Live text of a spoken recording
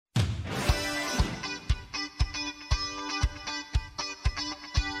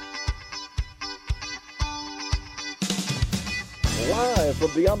Live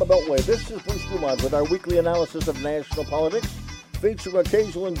from beyond the Beltway, this is Bruce Dumont with our weekly analysis of national politics, featuring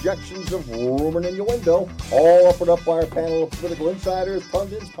occasional injections of rumor and innuendo, all offered up by our panel of political insiders,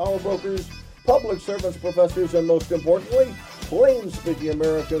 pundits, power brokers, public servants, professors, and most importantly, plain-speaking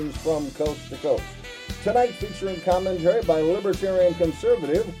Americans from coast to coast. Tonight featuring commentary by libertarian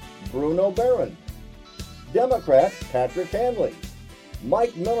conservative Bruno Barron, Democrat Patrick Hanley,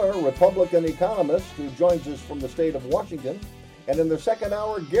 Mike Miller, Republican economist who joins us from the state of Washington, and in the second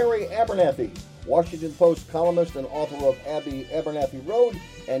hour, Gary Abernathy, Washington Post columnist and author of Abernathy Road,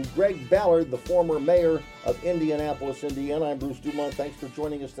 and Greg Ballard, the former mayor of Indianapolis, Indiana. I'm Bruce Dumont. Thanks for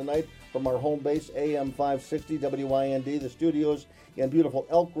joining us tonight from our home base, AM 560 WYND, the studios in beautiful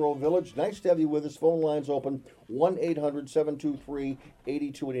Elk Grove Village. Nice to have you with us. Phone lines open,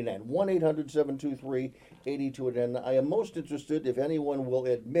 1-800-723-8289. 1-800-723-8289. I am most interested if anyone will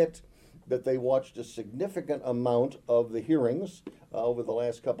admit that they watched a significant amount of the hearings over the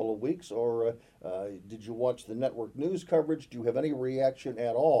last couple of weeks, or did you watch the network news coverage? Do you have any reaction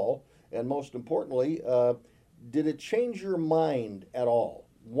at all? And most importantly, did it change your mind at all?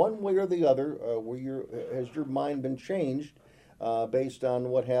 One way or the other, has your mind been changed based on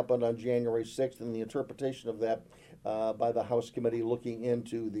what happened on January 6th and the interpretation of that by the House committee looking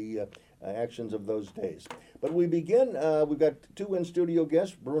into the actions of those days? But we begin, we've got two in-studio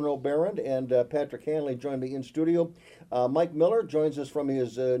guests, Bruno Barron and Patrick Hanley join me in studio. Mike Miller joins us from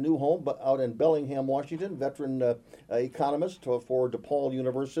his new home out in Bellingham, Washington, veteran economist for DePaul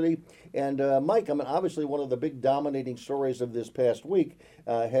University. And Mike, I mean, obviously one of the big dominating stories of this past week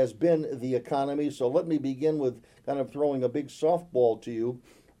has been the economy. So let me begin with kind of throwing a big softball to you.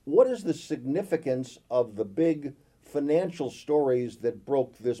 What is the significance of the big financial stories that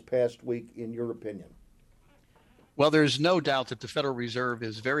broke this past week, in your opinion? Well, there's no doubt that the Federal Reserve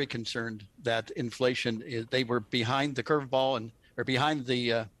is very concerned that inflation they were behind the curveball or behind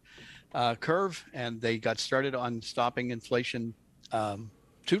the curve, and they got started on stopping inflation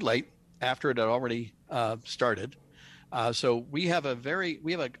too late after it had already started. So we have a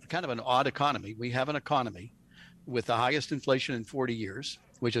kind of an odd economy. We have an economy with the highest inflation in 40 years,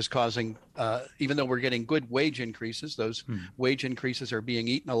 which is causing, even though we're getting good wage increases, those wage increases are being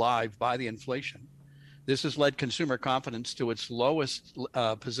eaten alive by the inflation. This has led consumer confidence to its lowest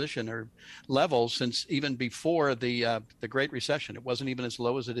position or level since even before the Great Recession. It wasn't even as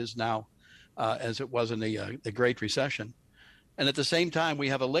low as it is now, as it was in the Great Recession. And at the same time, we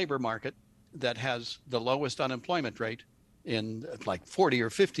have a labor market that has the lowest unemployment rate in like 40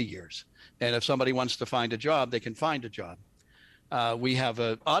 or 50 years. And if somebody wants to find a job, they can find a job. We have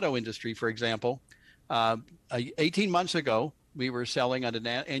an auto industry, for example. 18 months ago, we were selling at an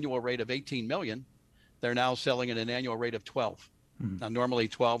annual rate of 18 million. They're now selling at an annual rate of 12. Now, normally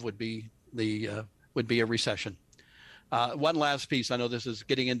 12 would be a recession. One last piece. I know this is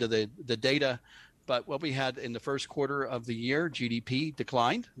getting into the data, but what we had in the first quarter of the year, GDP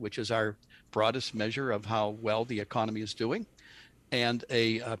declined, which is our broadest measure of how well the economy is doing. And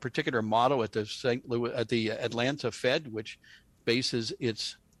a particular model at the Atlanta Fed, which bases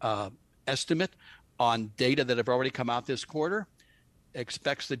its estimate on data that have already come out this quarter,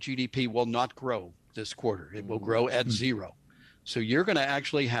 expects that GDP will not grow this quarter. It will grow at zero. So you're going to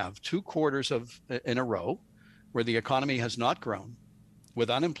actually have 2 quarters in a row where the economy has not grown, with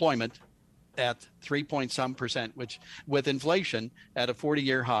unemployment at 3-point-some%, which with inflation at a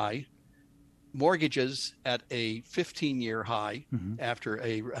 40-year high, mortgages at a 15-year high after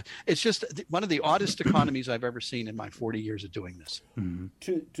it's just one of the oddest economies I've ever seen in my 40 years of doing this.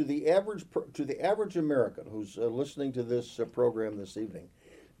 To the average American who's listening to this program this evening,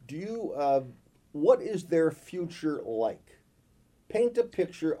 what is their future like? Paint a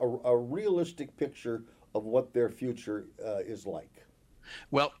picture, a realistic picture of what their future is like.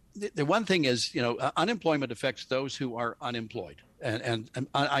 Well, the one thing is, unemployment affects those who are unemployed. And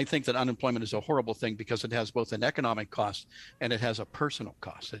I think that unemployment is a horrible thing because it has both an economic cost and it has a personal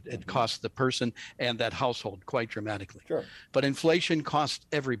cost. It costs the person and that household quite dramatically. Sure. But inflation costs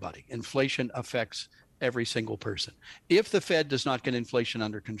everybody. Inflation affects every single person. If the Fed does not get inflation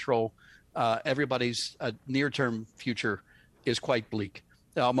under control, everybody's near-term future is quite bleak.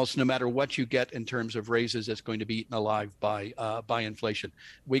 Almost no matter what you get in terms of raises, it's going to be eaten alive by inflation.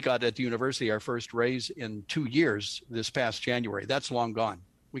 We got at the university our first raise in 2 years this past January. That's long gone.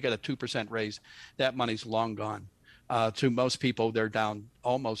 We got a 2% raise. That money's long gone. To most people, they're down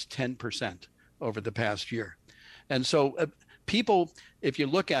almost 10% over the past year. And so people, if you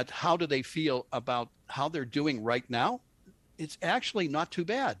look at how do they feel about how they're doing right now, it's actually not too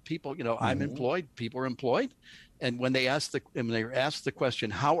bad. People, I'm employed, people are employed. And when they ask the question,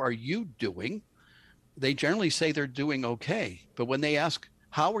 how are you doing? they generally say they're doing okay. But when they ask,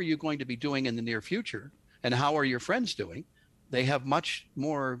 how are you going to be doing in the near future? And how are your friends doing? They have much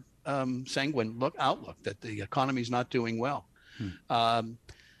more sanguine outlook that the economy is not doing well.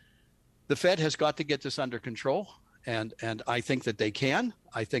 The Fed has got to get this under control. And I think that they can.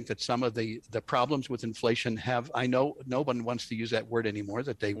 I think that some of the problems with inflation I know no one wants to use that word anymore,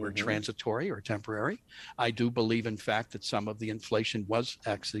 that they were transitory or temporary. I do believe, in fact, that some of the inflation was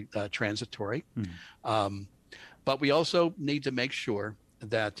actually transitory. But we also need to make sure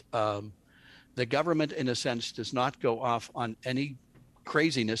that the government, in a sense, does not go off on any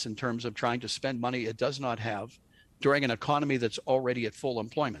craziness in terms of trying to spend money it does not have during an economy that's already at full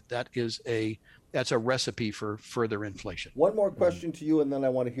employment. That's a recipe for further inflation. One more question to you, and then I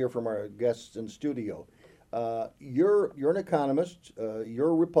want to hear from our guests in studio. You're an economist. You're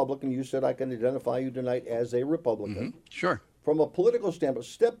a Republican. You said I can identify you tonight as a Republican. Sure. From a political standpoint,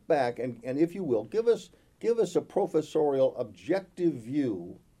 step back and if you will, give us a professorial, objective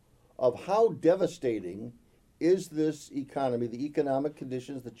view of how devastating is this economy, the economic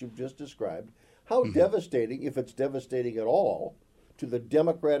conditions that you've just described, how devastating, if it's devastating at all, to the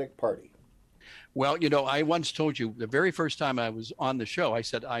Democratic Party? Well, I once told you the very first time I was on the show, I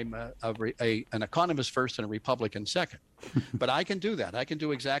said I'm an economist first and a Republican second. But I can do that. I can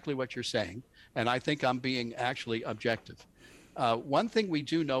do exactly what you're saying. And I think I'm being actually objective. One thing we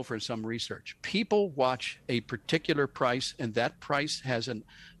do know from some research, people watch a particular price, and that price has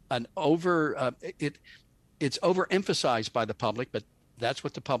it's overemphasized by the public, but that's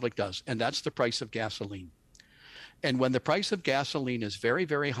what the public does. And that's the price of gasoline. And when the price of gasoline is very,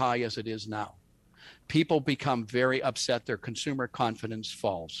 very high, as it is now, people become very upset. Their consumer confidence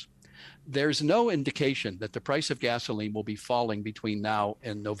falls. There's no indication that the price of gasoline will be falling between now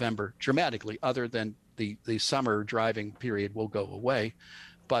and November dramatically, other than the summer driving period will go away.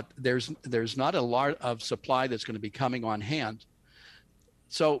 But there's not a lot of supply that's going to be coming on hand.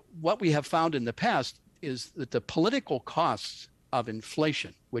 So what we have found in the past is that the political costs of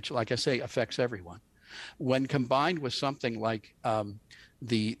inflation, which, like I say, affects everyone, when combined with something like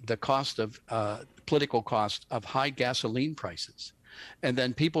the cost of political cost of high gasoline prices, and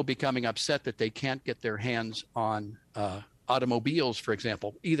then people becoming upset that they can't get their hands on automobiles, for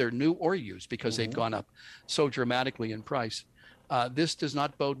example, either new or used, because they've gone up so dramatically in price. This does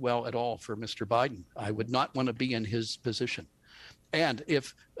not bode well at all for Mr. Biden. I would not want to be in his position. And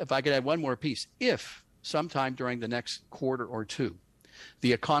if I could add one more piece, if sometime during the next quarter or two,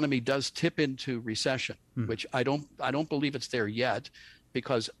 the economy does tip into recession, which I don't believe it's there yet,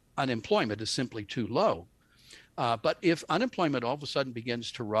 because unemployment is simply too low. But if unemployment all of a sudden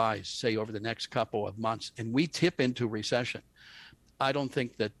begins to rise, say over the next couple of months, and we tip into recession, I don't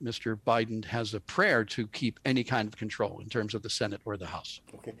think that Mr. Biden has a prayer to keep any kind of control in terms of the Senate or the House.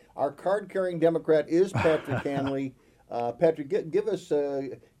 Okay. Our card-carrying Democrat is Patrick Hanley. Patrick, give us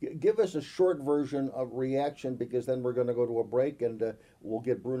a short version of reaction, because then we're going to go to a break and we'll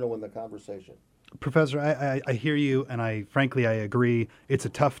get Bruno in the conversation. Professor, I hear you, and I agree. It's a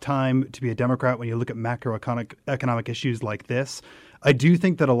tough time to be a Democrat when you look at macroeconomic issues like this. I do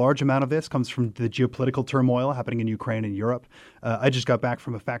think that a large amount of this comes from the geopolitical turmoil happening in Ukraine and Europe. I just got back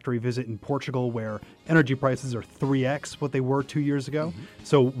from a factory visit in Portugal where energy prices are 3x what they were 2 years ago.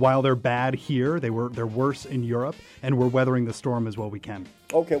 So while they're bad here, they're worse in Europe, and we're weathering the storm as well we can.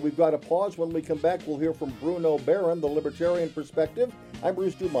 Okay, we've got to pause. When we come back, we'll hear from Bruno Barron, the Libertarian Perspective. I'm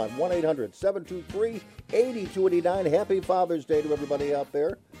Bruce Dumont, 1-800-723-8289. Happy Father's Day to everybody out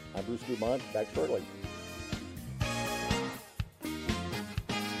there. I'm Bruce Dumont, back shortly.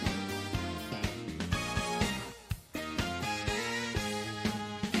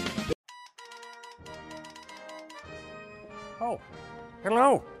 Oh,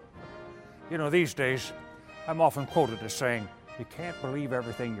 hello. These days, I'm often quoted as saying, you can't believe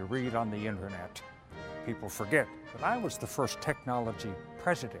everything you read on the internet. People forget that I was the first technology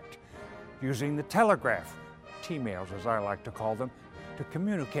president, using the telegraph, T-mails as I like to call them, to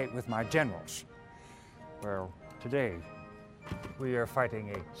communicate with my generals. Well, today, we are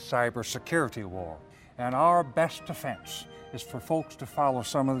fighting a cybersecurity war, and our best defense is for folks to follow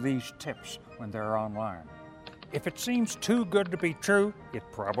some of these tips when they're online. If it seems too good to be true, it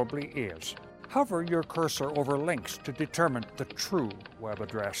probably is. Hover your cursor over links to determine the true web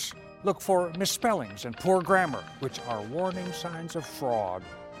address. Look for misspellings and poor grammar, which are warning signs of fraud.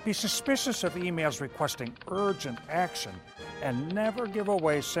 Be suspicious of emails requesting urgent action, and never give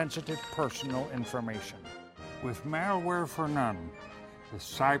away sensitive personal information. With malware for none, with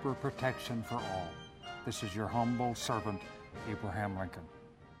cyber protection for all. This is your humble servant, Abraham Lincoln.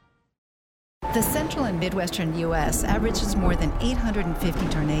 The central and midwestern U.S. averages more than 850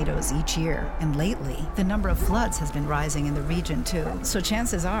 tornadoes each year, and lately, the number of floods has been rising in the region too. So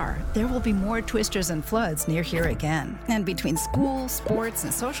chances are, there will be more twisters and floods near here again. And between school, sports,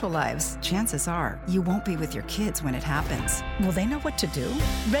 and social lives, chances are, you won't be with your kids when it happens. Will they know what to do?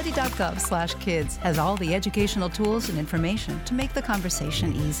 Ready.gov/kids has all the educational tools and information to make the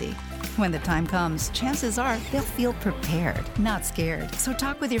conversation easy. When the time comes, chances are they'll feel prepared, not scared. So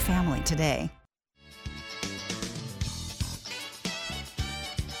talk with your family today.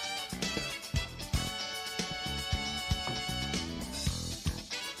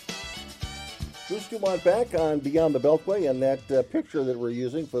 Bruce Dumont back on Beyond the Beltway, and that picture that we're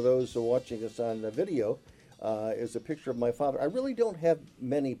using for those who are watching us on the video is a picture of my father. I really don't have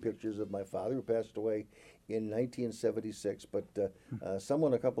many pictures of my father, who passed away in 1976, but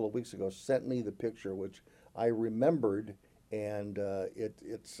someone a couple of weeks ago sent me the picture, which I remembered, and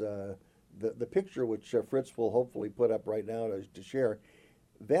it's the picture which Fritz will hopefully put up right now to share.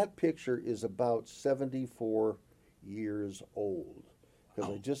 That picture is about 74 years old, because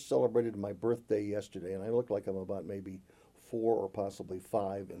I just celebrated my birthday yesterday, and I look like I'm about maybe 4 or possibly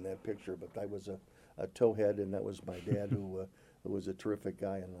 5 in that picture, but I was a towhead, and that was my dad who was a terrific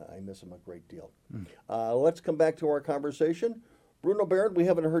guy, and I miss him a great deal. Let's come back to our conversation. Bruno Baird, we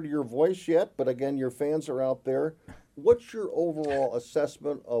haven't heard your voice yet, but again, your fans are out there. What's your overall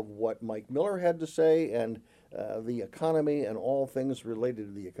assessment of what Mike Miller had to say and the economy and all things related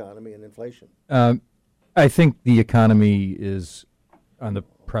to the economy and inflation? I think the economy is on the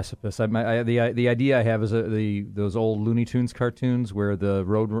precipice. The idea I have is those old Looney Tunes cartoons where the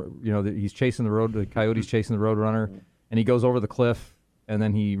road, he's chasing the coyote's chasing the road runner, and he goes over the cliff, and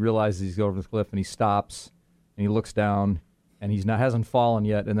then he realizes he's over the cliff, and he stops, and he looks down, and hasn't fallen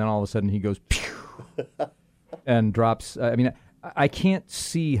yet, and then all of a sudden he goes pew, and drops. I can't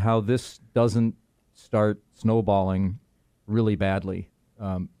see how this doesn't start snowballing really badly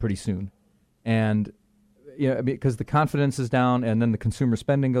pretty soon, and because the confidence is down, and then the consumer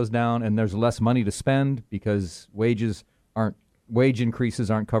spending goes down, and there's less money to spend because wage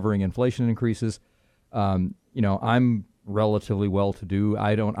increases aren't covering inflation increases. I'm relatively well-to-do.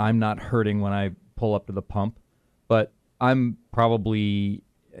 I'm not hurting when I pull up to the pump, but I'm probably,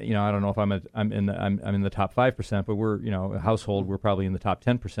 I don't know if I'm in the top 5%, but we're, a household, we're probably in the top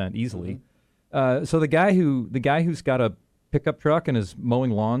 10% easily. So the guy who's got a pickup truck and is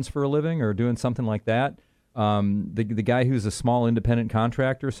mowing lawns for a living or doing something like that, the guy who's a small independent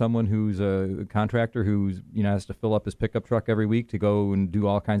contractor, someone who's a contractor who's has to fill up his pickup truck every week to go and do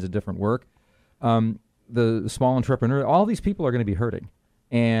all kinds of different work, the small entrepreneur, all these people are going to be hurting,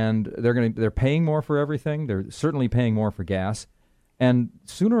 and they're paying more for everything. They're certainly paying more for gas, and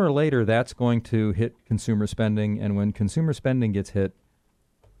sooner or later that's going to hit consumer spending, and when consumer spending gets hit,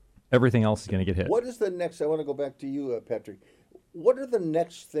 everything else is going to get hit. What is the next? I want to go back to you, Patrick. What are the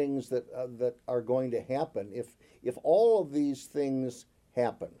next things that are going to happen if all of these things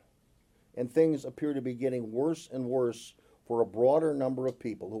happen, and things appear to be getting worse and worse for a broader number of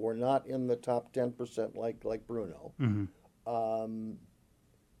people who are not in the top 10% like Bruno? Mm-hmm.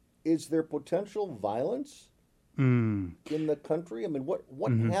 Is there potential violence in the country? I mean, what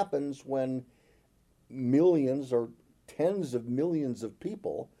mm-hmm. happens when millions or tens of millions of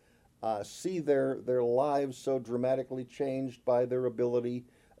people see their lives so dramatically changed by their ability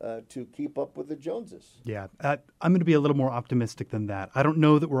to keep up with the Joneses? Yeah, I'm going to be a little more optimistic than that. I don't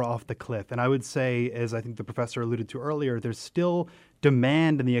know that we're off the cliff. And I would say, as I think the professor alluded to earlier, there's still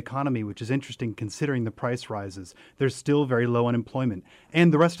demand in the economy, which is interesting considering the price rises. There's still very low unemployment.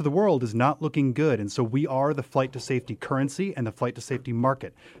 And the rest of the world is not looking good. And so we are the flight to safety currency and the flight to safety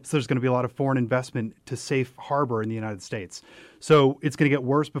market. So there's going to be a lot of foreign investment to safe harbor in the United States. So it's going to get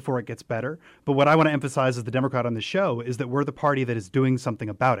worse before it gets better. But what I want to emphasize as the Democrat on the show is that we're the party that is doing something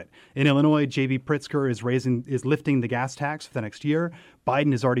about it. In Illinois, J.B. Pritzker is lifting the gas tax for the next year.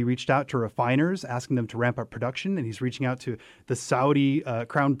 Biden has already reached out to refiners, asking them to ramp up production, and he's reaching out to the Saudi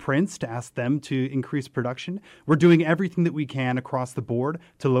Crown Prince to ask them to increase production. We're doing everything that we can across the board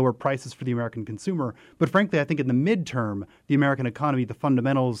to lower prices for the American consumer. But frankly, I think in the midterm, the American economy, the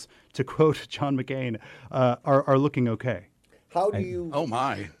fundamentals, to quote John McCain, are looking okay. How do you... Oh,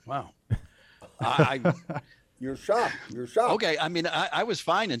 my. Wow. You're shocked. You're shocked. Okay. I mean, I was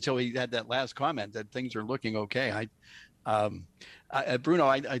fine until he had that last comment that things are looking okay. Bruno,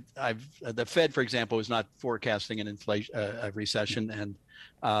 I've the Fed, for example, is not forecasting an inflation, a recession, and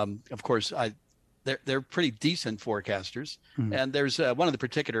of course, they're pretty decent forecasters. Mm-hmm. And there's one of the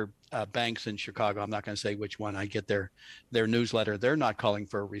particular banks in Chicago. I'm not going to say which one. I get their newsletter. They're not calling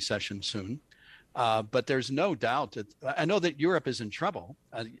for a recession soon. But there's no doubt that I know that Europe is in trouble,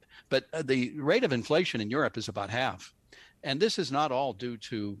 but the rate of inflation in Europe is about half. And this is not all due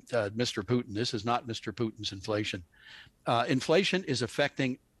to Mr. Putin. This is not Mr. Putin's inflation. Inflation is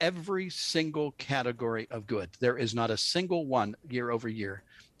affecting every single category of good. There is not a single one year over year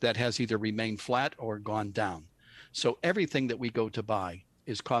that has either remained flat or gone down. So everything that we go to buy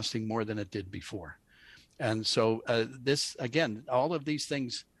is costing more than it did before. And so this, again, all of these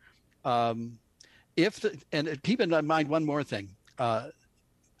things, and keep in mind one more thing.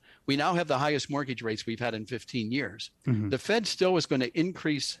 We now have the highest mortgage rates we've had in 15 years. Mm-hmm. The Fed still is going to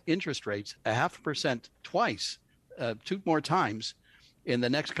increase interest rates 0.5% twice, 2 more times in the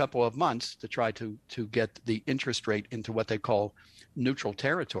next couple of months to try to get the interest rate into what they call neutral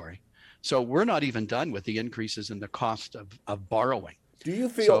territory. So we're not even done with the increases in the cost of borrowing. Do you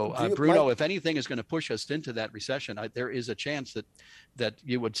feel, Bruno, if anything is going to push us into that recession, there is a chance that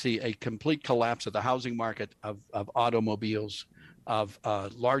you would see a complete collapse of the housing market, of automobiles, of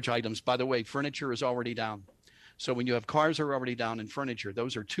large items. By the way, furniture is already down. So when you have cars are already down and furniture,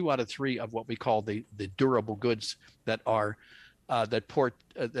 those are 2 out of 3 of what we call the durable goods that are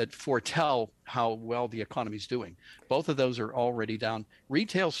that foretell how well the economy is doing. Both of those are already down.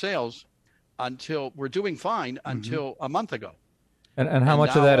 Retail sales were doing fine until a month ago. And how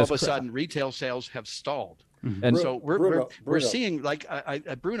much of that all is of a sudden retail sales have stalled. Mm-hmm. And so Bruno. we're seeing, like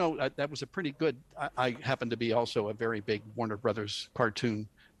Bruno, that was a pretty good. I happen to be also a very big Warner Brothers cartoon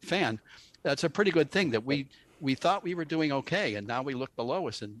fan. That's a pretty good thing that we thought we were doing okay, and now we look below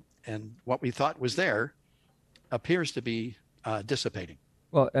us, and what we thought was there appears to be dissipating.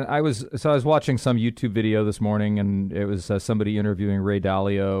 Well, and I was watching some YouTube video this morning, and it was somebody interviewing Ray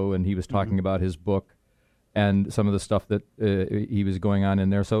Dalio, and he was talking about his book and some of the stuff that he was going on in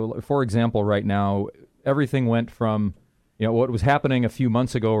there. So, for example, right now, everything went from, what was happening a few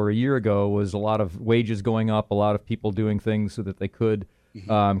months ago or a year ago was a lot of wages going up, a lot of people doing things so that they could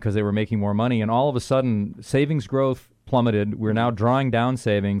because they were making more money. And all of a sudden, savings growth plummeted. We're now drawing down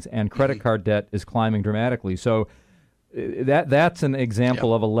savings, and credit card debt is climbing dramatically. So that's an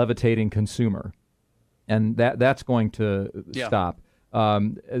example of a levitating consumer. And that's going to stop.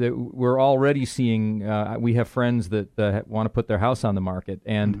 We're already seeing, we have friends that want to put their house on the market,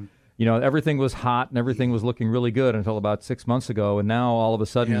 and everything was hot and everything was looking really good until about 6 months ago, and now all of a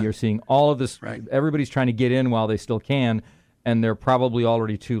sudden you're seeing all of this. Right. Everybody's trying to get in while they still can, and they're probably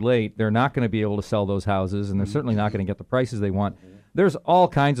already too late. They're not going to be able to sell those houses, and they're certainly not going to get the prices they want. There's all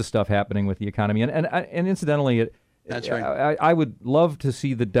kinds of stuff happening with the economy, and incidentally, that's right. I would love to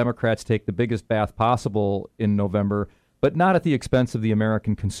see the Democrats take the biggest bath possible in November, but not at the expense of the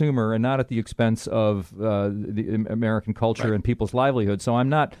American consumer and not at the expense of the American culture and people's livelihood. So I'm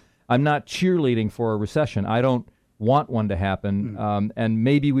not cheerleading for a recession. I don't want one to happen, and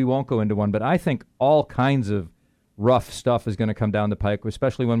maybe we won't go into one. But I think all kinds of rough stuff is going to come down the pike,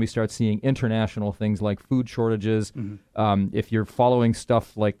 especially when we start seeing international things like food shortages. If you're following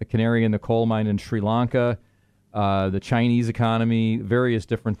stuff like the canary in the coal mine in Sri Lanka, the Chinese economy, various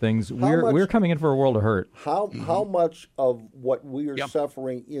different things. We're coming in for a world of hurt. How much of what we are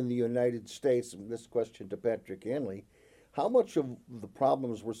suffering in the United States, and this question to Patrick Hanley, how much of the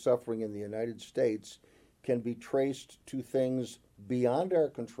problems we're suffering in the United States can be traced to things beyond our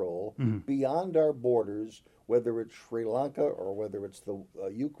control, beyond our borders, whether it's Sri Lanka or whether it's the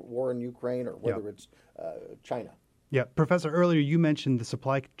war in Ukraine or whether it's China? Yeah, Professor, earlier you mentioned the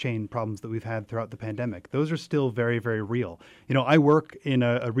supply chain problems that we've had throughout the pandemic. Those are still very, very real. I work in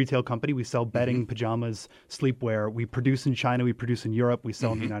a retail company. We sell bedding, pajamas, sleepwear. We produce in China. We produce in Europe. We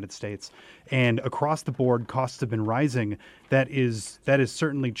sell in the United States. And across the board, costs have been rising. That is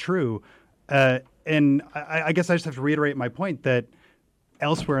certainly true. And I guess I just have to reiterate my point that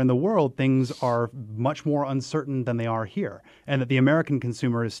elsewhere in the world, things are much more uncertain than they are here, and that the American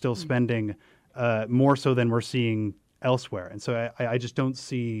consumer is still spending more so than we're seeing elsewhere. And so I just don't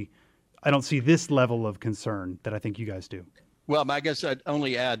see this level of concern that I think you guys do. Well, I guess I'd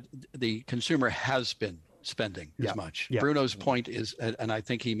only add the consumer has been spending as much. Bruno's point is, and I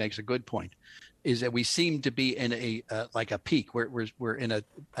think he makes a good point, is that we seem to be in a like a peak. We're in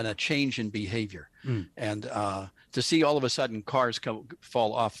a change in behavior, and to see all of a sudden cars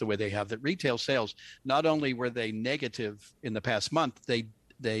fall off the way they have. That retail sales, not only were they negative in the past month,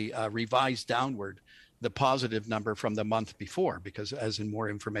 they revised downward the positive number from the month before, because as in more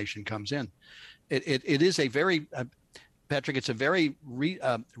information comes in, it is a very Patrick, it's a very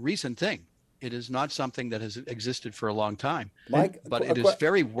recent thing. It is not something that has existed for a long time, Mike, but it is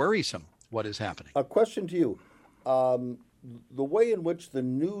very worrisome what is happening. A question to you. The way in which the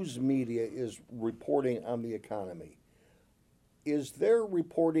news media is reporting on the economy, Is their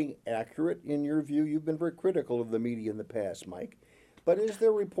reporting accurate in your view? You've been very critical of the media in the past, Mike. But is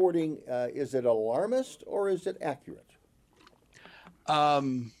their reporting, is it alarmist or is it accurate?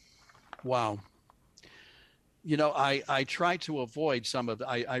 Wow. You know, I try to avoid some of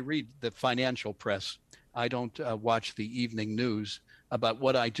I read the financial press. I don't watch the evening news. But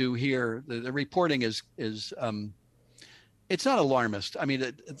what I do here, the reporting is it's not alarmist. I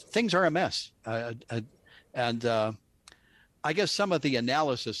mean, things are a mess. And I guess some of the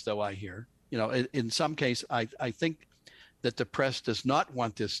analysis, though, I hear, you know, in some case, I think that the press does not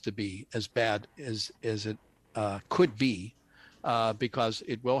want this to be as bad as it could be, because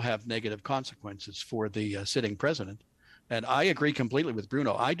it will have negative consequences for the sitting president. And I agree completely with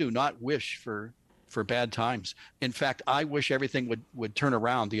Bruno. I do not wish for bad times. In fact, I wish everything would turn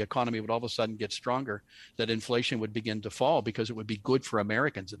around. The economy would all of a sudden get stronger, that inflation would begin to fall because it would be good for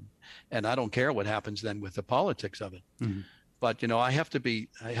Americans. And I don't care what happens then with the politics of it. Mm-hmm. But, you know, I have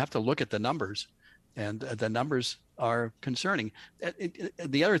to look at the numbers, and the numbers are concerning.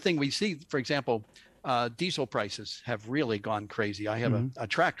 The other thing we see, for example, diesel prices have really gone crazy. I have a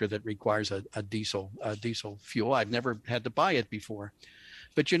tractor that requires a diesel fuel. I've never had to buy it before.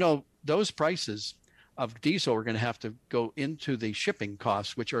 But, you know, those prices of diesel are going to have to go into the shipping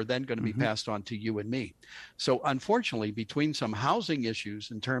costs, which are then going to be passed on to you and me. So unfortunately, between some housing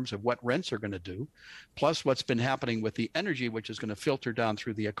issues in terms of what rents are going to do, plus what's been happening with the energy, which is going to filter down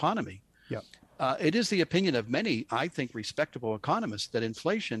through the economy, it is the opinion of many, I think, respectable economists that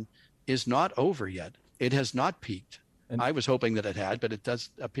inflation is not over yet. It has not peaked. And I was hoping that it had, but it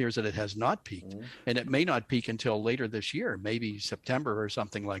appears that it has not peaked, and it may not peak until later this year, maybe September or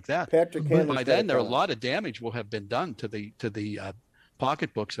something like that. Patrick, by then, a lot of damage will have been done to the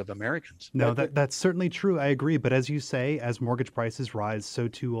pocketbooks of Americans. No, that's certainly true. I agree. But as you say, as mortgage prices rise, so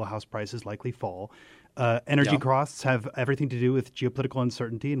too will house prices likely fall. Energy costs have everything to do with geopolitical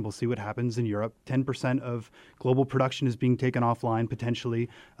uncertainty, and we'll see what happens in Europe. 10% of global production is being taken offline potentially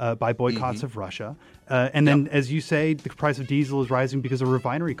by boycotts of Russia. And then, as you say, the price of diesel is rising because of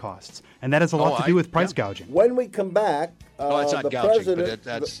refinery costs. And that has a lot to do with price gouging. When we come back, it's not the gouging, president, but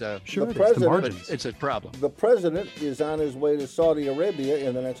that's sure, the it's president, the margins. It's a problem. The president is on his way to Saudi Arabia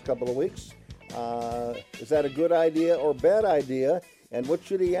in the next couple of weeks. Is that a good idea or bad idea? And what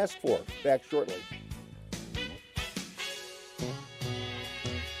should he ask for? Back shortly.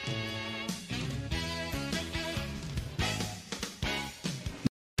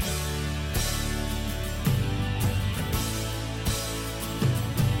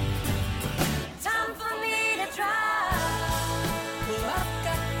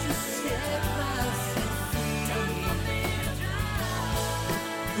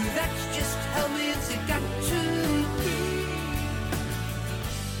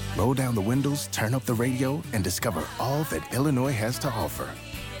 Roll down the windows, turn up the radio, and discover all that Illinois has to offer.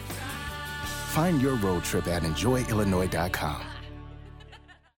 Find your road trip at enjoyillinois.com.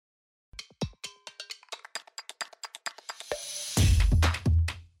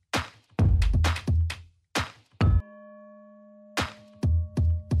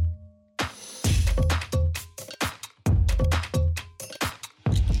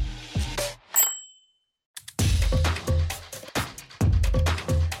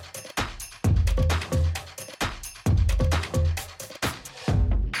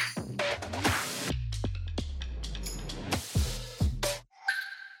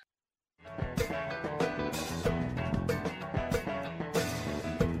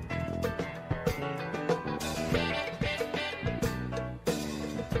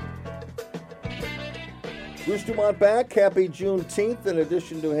 Bruce Dumont back. Happy Juneteenth, in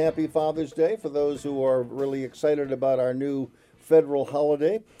addition to Happy Father's Day for those who are really excited about our new federal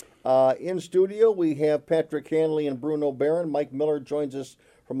holiday. In studio, we have Patrick Hanley and Bruno Barron. Mike Miller joins us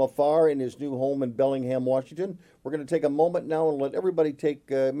from afar in his new home in Bellingham, Washington. We're going to take a moment now and let everybody take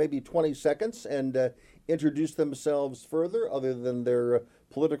maybe 20 seconds and introduce themselves further, other than their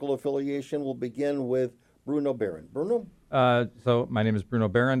political affiliation. We'll begin with Bruno Barron. Bruno? So my name is Bruno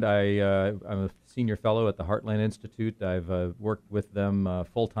Barron. I'm a senior fellow at the Heartland Institute. I've worked with them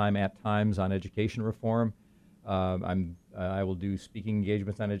full-time at times on education reform. I will do speaking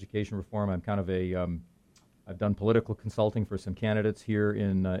engagements on education reform. I'm kind of I've done political consulting for some candidates here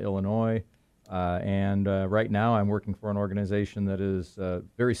in Illinois. And right now I'm working for an organization that is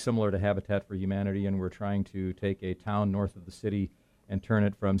very similar to Habitat for Humanity, and we're trying to take a town north of the city and turn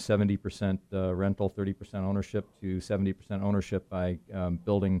it from 70% rental, 30% ownership to 70% ownership by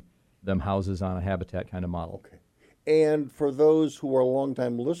building them houses on a Habitat kind of model. Okay. And for those who are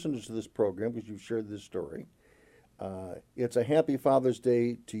longtime listeners to this program, because you've shared this story, it's a happy Father's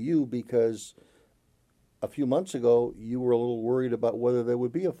Day to you because a few months ago, you were a little worried about whether there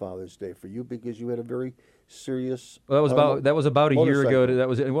would be a Father's Day for you because you had a very serious. Well, that was about a year ago.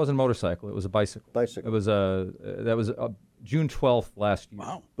 motorcycle. It wasn't a motorcycle. It was a bicycle. Bicycle. It was that was June 12th last year.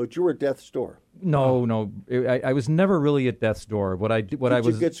 Wow. But you were at death's door. No. I was never really at death's door. Did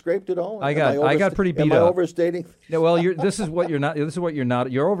you get scraped at all? I got pretty beat up. Am I overstating? Yeah, well, this is what you're not. This is what you're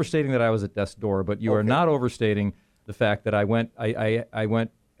not. You're overstating that I was at death's door, but you are not overstating the fact that I went.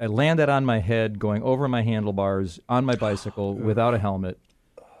 I landed on my head, going over my handlebars on my bicycle without a helmet,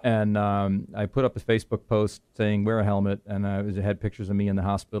 and I put up a Facebook post saying wear a helmet, and it had pictures of me in the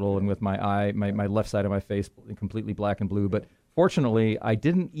hospital and with my left side of my face completely black and blue. But fortunately, I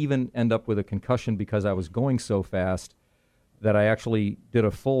didn't even end up with a concussion because I was going so fast that I actually did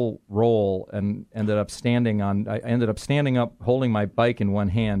a full roll and ended up standing up holding my bike in one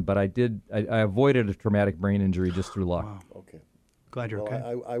hand, but I avoided a traumatic brain injury just through luck. Wow. Okay. Glad you're okay.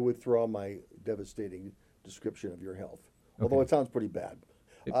 I withdraw my devastating description of your health, although it sounds pretty bad.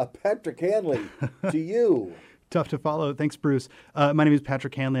 Patrick Hanley, to you. Tough to follow. Thanks, Bruce. My name is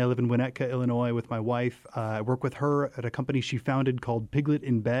Patrick Hanley. I live in Winnetka, Illinois with my wife. I work with her at a company she founded called Piglet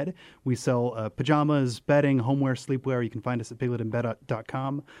in Bed. We sell pajamas, bedding, homeware, sleepwear. You can find us at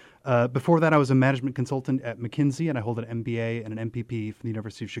pigletinbed.com. Before that, I was a management consultant at McKinsey, and I hold an MBA and an MPP from the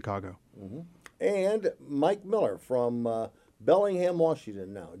University of Chicago. Mm-hmm. And Mike Miller from Bellingham,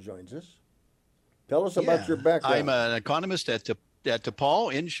 Washington now joins us. Tell us about your background. I'm an economist at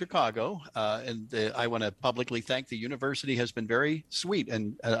DePaul in Chicago, and I want to publicly thank the university. Has been very sweet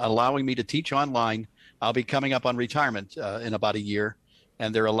and allowing me to teach online. I'll be coming up on retirement in about a year,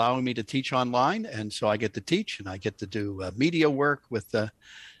 and they're allowing me to teach online, and so I get to teach and I get to do media work with some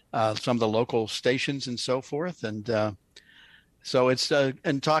of the local stations and so forth, and so it's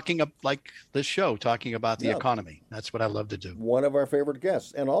and talking like this show, talking about the economy. That's what I love to do. One of our favorite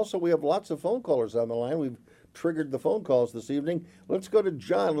guests, and also we have lots of phone callers on the line. We've triggered the phone calls this evening. Let's go to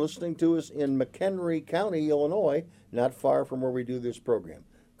John, listening to us in McHenry County, Illinois, not far from where we do this program.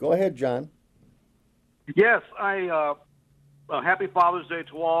 Go ahead, John. Yes, happy Father's Day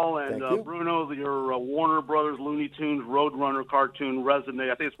to all, and Thank you. Bruno, your Warner Brothers Looney Tunes Roadrunner cartoon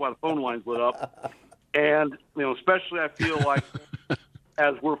resonate. I think that's why the phone lines lit up. And especially I feel like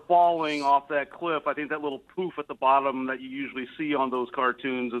as we're falling off that cliff, I think that little poof at the bottom that you usually see on those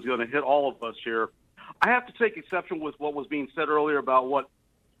cartoons is going to hit all of us here. I have to take exception with what was being said earlier about what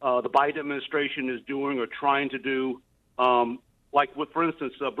the Biden administration is doing or trying to do. For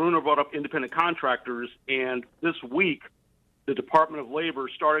instance, Bruno brought up independent contractors, and this week the Department of Labor,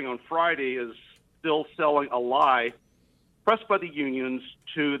 starting on Friday, is still selling a lie pressed by the unions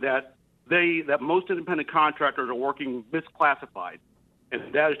that most independent contractors are working misclassified,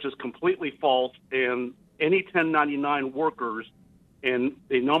 and that is just completely false. And any 1099 workers, and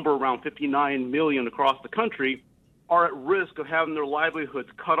a number around 59 million across the country, are at risk of having their livelihoods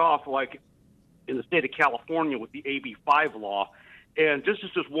cut off, like in the state of California with the AB 5 law. And this is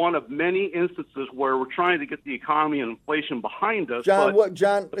just one of many instances where we're trying to get the economy and inflation behind us. John,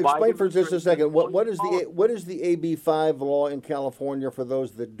 explain for just a second. What is the AB 5 law in California for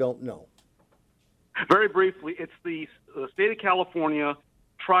those that don't know? Very briefly, it's the state of California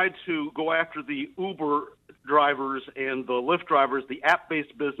tried to go after the Uber drivers and the Lyft drivers, the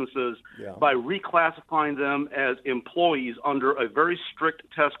app-based businesses, by reclassifying them as employees under a very strict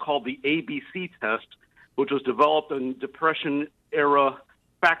test called the ABC test, which was developed in Depression-era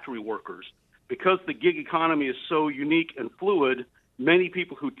factory workers. Because the gig economy is so unique and fluid, many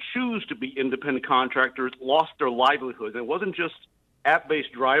people who choose to be independent contractors lost their livelihoods. It wasn't just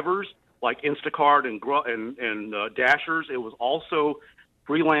app-based drivers like Instacart and Dashers. It was also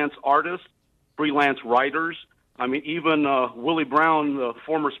freelance artists, freelance writers. I mean, even Willie Brown, the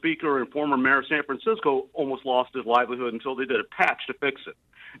former speaker and former mayor of San Francisco, almost lost his livelihood until they did a patch to fix it.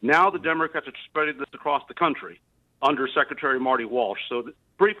 Now the Democrats are spreading this across the country under Secretary Marty Walsh. So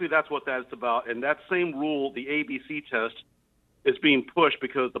briefly, that's what that's about. And that same rule, the ABC test, is being pushed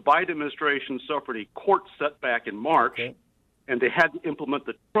because the Biden administration suffered a court setback in March, and they had to implement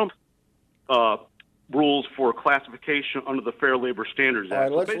the Trump rules for classification under the Fair Labor Standards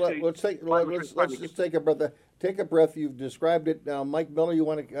Act. All right, let's just take a breath. Take a breath. You've described it. Now, Mike Miller, you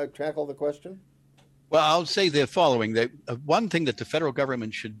want to tackle the question? Well, I'll say the following. That one thing that the federal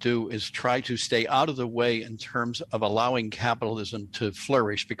government should do is try to stay out of the way in terms of allowing capitalism to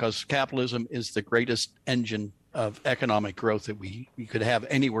flourish, because capitalism is the greatest engine of economic growth that we could have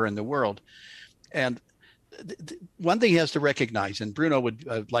anywhere in the world. And one thing he has to recognize, and Bruno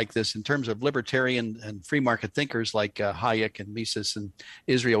would like this in terms of libertarian and free market thinkers like Hayek and Mises and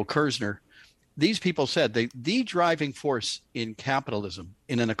Israel Kirzner, these people said the driving force in capitalism,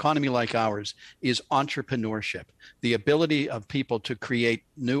 in an economy like ours, is entrepreneurship, the ability of people to create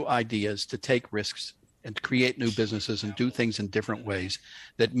new ideas, to take risks, and create new businesses and do things in different ways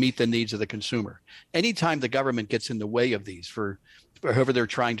that meet the needs of the consumer. Anytime the government gets in the way of these for whoever they're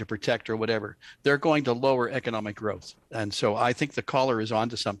trying to protect or whatever, they're going to lower economic growth. And so I think the caller is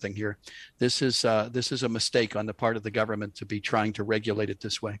onto something here. This is a mistake on the part of the government to be trying to regulate it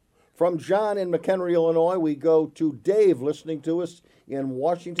this way. From John in McHenry, Illinois, we go to Dave listening to us in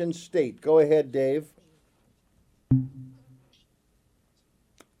Washington State. Go ahead, Dave.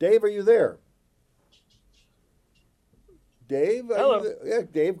 Dave, are you there? Dave? Hello. Yeah,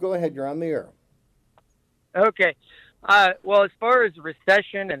 Dave, go ahead. You're on the air. Okay. Well, as far as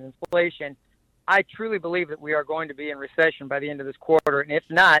recession and inflation, I truly believe that we are going to be in recession by the end of this quarter. And if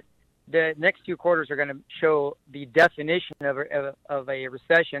not, the next 2 quarters are going to show the definition of a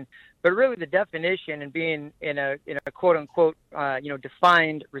recession. But really, the definition and being in a quote unquote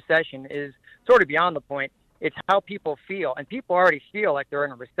defined recession is sort of beyond the point. It's how people feel, and people already feel like they're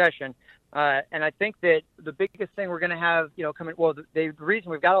in a recession. And I think that the biggest thing we're going to have, coming. Well, the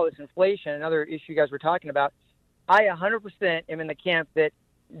reason we've got all this inflation, another issue you guys were talking about, I 100% am in the camp that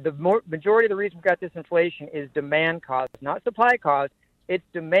the majority of the reason we've got this inflation is demand caused, not supply caused. It's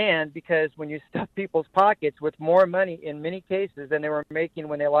demand, because when you stuff people's pockets with more money in many cases than they were making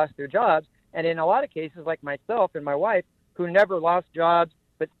when they lost their jobs, and in a lot of cases, like myself and my wife, who never lost jobs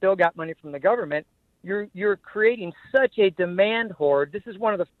but still got money from the government, you're creating such a demand horde. This is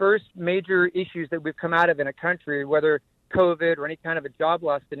one of the first major issues that we've come out of in a country, whether COVID or any kind of a job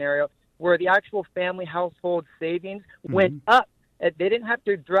loss scenario, where the actual family household savings went up. They didn't have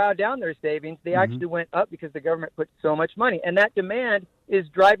to draw down their savings. They actually went up because the government put so much money. And that demand is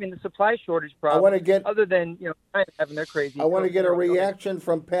driving the supply shortage problem. Other than, China having their crazy. I want to get a reaction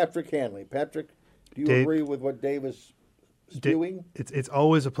from Patrick Hanley. Patrick, do you Dave, agree with what Dave is spewing? It's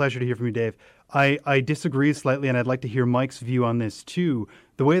always a pleasure to hear from you, Dave. I disagree slightly, and I'd like to hear Mike's view on this too.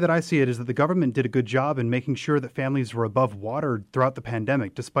 The way that I see it is that the government did a good job in making sure that families were above water throughout the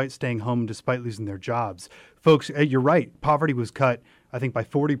pandemic, despite staying home, despite losing their jobs. Folks, you're right. Poverty was cut, I think, by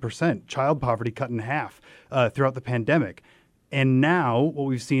 40%. Child poverty cut in half throughout the pandemic. And now what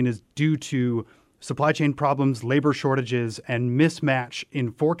we've seen is, due to supply chain problems, labor shortages, and mismatch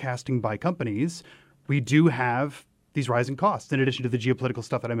in forecasting by companies, we do have these rising costs, in addition to the geopolitical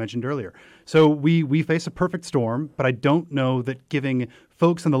stuff that I mentioned earlier. So we face a perfect storm, but I don't know that giving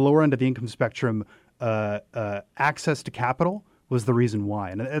folks on the lower end of the income spectrum access to capital was the reason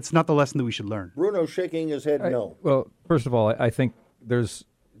why. And it's not the lesson that we should learn. Bruno shaking his head no. Well, first of all, I think there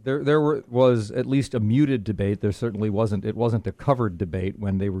was at least a muted debate. There certainly wasn't. It wasn't a covered debate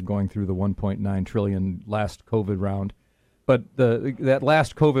when they were going through the $1.9 trillion last COVID round. But that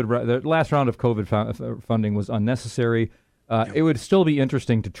last round of COVID funding was unnecessary. It would still be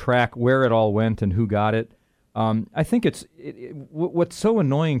interesting to track where it all went and who got it. I think what's so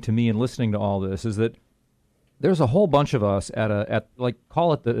annoying to me in listening to all this is that there's a whole bunch of us at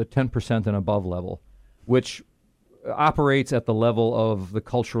call it the 10% and above level, which operates at the level of the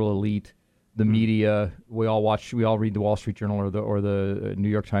cultural elite, the media. We all read the Wall Street Journal or the New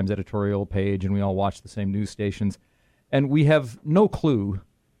York Times editorial page, and we all watch the same news stations. And we have no clue,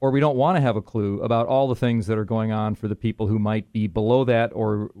 or we don't want to have a clue, about all the things that are going on for the people who might be below that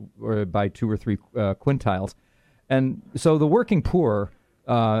or by 2 or 3 quintiles. And so the working poor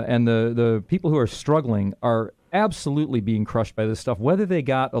and the people who are struggling are absolutely being crushed by this stuff, whether they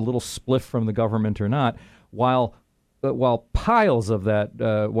got a little spliff from the government or not, while piles of that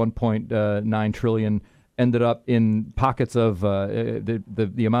 $1.9 trillion ended up in pockets of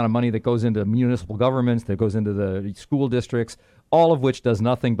the amount of money that goes into municipal governments, that goes into the school districts, all of which does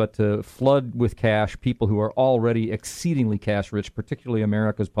nothing but to flood with cash people who are already exceedingly cash rich, particularly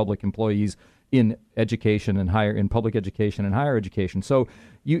America's public employees in education and public education and higher education. So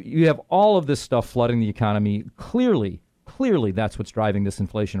you have all of this stuff flooding the economy. Clearly, that's what's driving this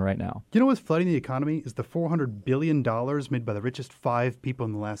inflation right now. You know what's flooding the economy is the $400 billion made by the richest 5 people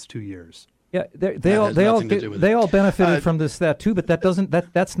in the last 2 years. Yeah, they all benefited from that too, but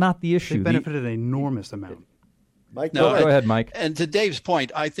that's not the issue. They benefited an enormous amount. Mike, go ahead, Mike. And to Dave's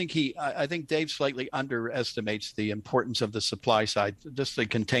point, I think Dave slightly underestimates the importance of the supply side, just the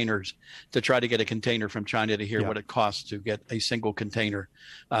containers. To try to get a container from China to here, what it costs to get a single container,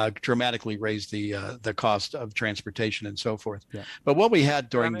 dramatically raised the cost of transportation and so forth. Yeah. But what we had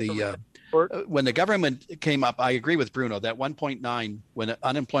during when the government came up, I agree with Bruno that 1.9, when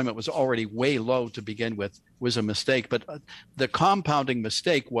unemployment was already way low to begin with, was a mistake. But the compounding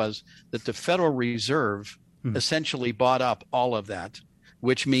mistake was that the Federal Reserve essentially bought up all of that.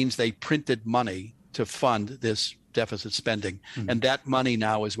 which means they printed money to fund this deficit spending. And that money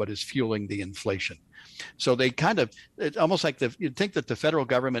now is what is fueling the inflation. So they it's almost like you'd think that the federal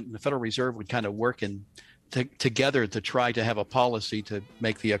government and the Federal Reserve would kind of work together to try to have a policy to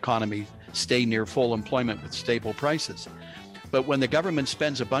make the economy stay near full employment with stable prices. But when the government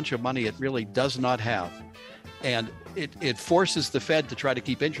spends a bunch of money it really does not have, and it forces the Fed to try to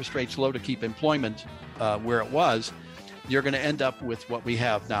keep interest rates low to keep employment where it was, you're going to end up with what we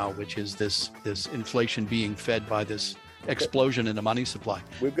have now, which is this inflation being fed by this explosion in the money supply.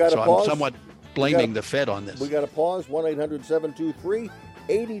 We've got to pause. I'm somewhat blaming the Fed on this. We got to pause.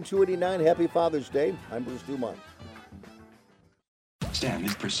 1-800-723-8289. Happy Father's Day. I'm Bruce Dumont. STEM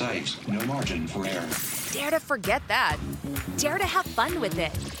is precise, no margin for error. Dare to forget that. Dare to have fun with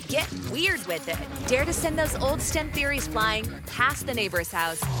it. Get weird with it. Dare to send those old STEM theories flying past the neighbor's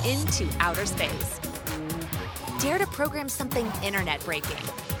house into outer space. Dare to program something internet-breaking,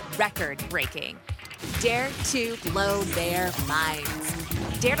 record-breaking. Dare to blow their minds.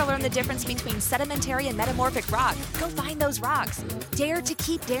 Dare to learn the difference between sedimentary and metamorphic rock. Go find those rocks. Dare to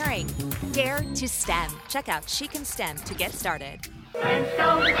keep daring. Dare to STEM. Check out She Can STEM to get started.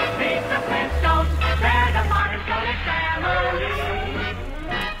 Flintstones, meet the Flintstones. They're the modern Sonic family.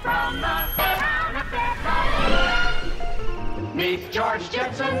 From the town of Fairfield. Meet George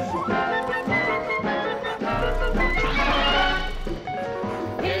Jetson.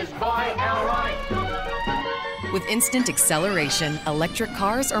 His boy Elroy. With instant acceleration, electric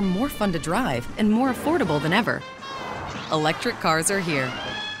cars are more fun to drive and more affordable than ever. Electric cars are here.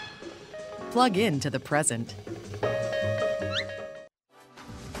 Plug in to the present.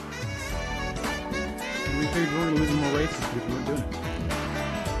 We figured we were going to lose more races if we weren't doing it.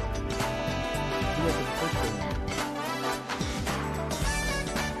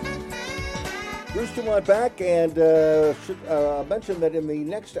 Bruce Dumont back, and should mention that in the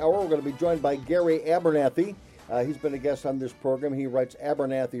next hour we're going to be joined by Gary Abernathy. He's been a guest on this program. He writes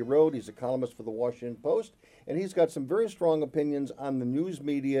Abernathy Road. He's a columnist for the Washington Post, and he's got some very strong opinions on the news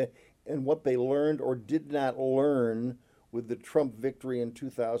media and what they learned or did not learn with the Trump victory in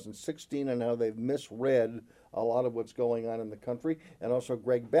 2016 and how they've misread a lot of what's going on in the country. And also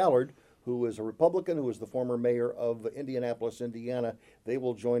Greg Ballard, who is a Republican, who is the former mayor of Indianapolis, Indiana. They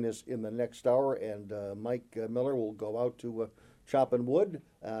will join us in the next hour, and Mike Miller will go out to chopping wood,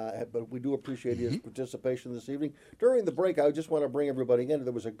 but we do appreciate his participation this evening. During the break, I just want to bring everybody in.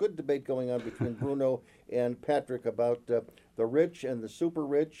 There was a good debate going on between Bruno and Patrick about the rich and the super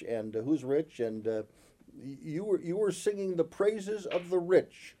rich and who's rich, and you were singing the praises of the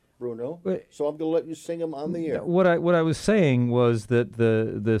rich, Bruno. So I'm going to let you sing them on the air. What I was saying was that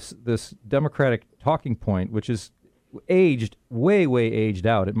this Democratic talking point, which is aged way aged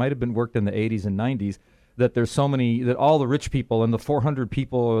out. It might have been worked in the 80s and 90s. That there's so many, that all the rich people and the 400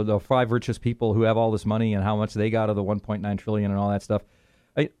 people or the 5 richest people who have all this money and how much they got of the 1.9 trillion and all that stuff.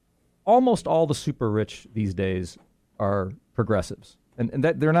 Almost all the super rich these days are progressives. And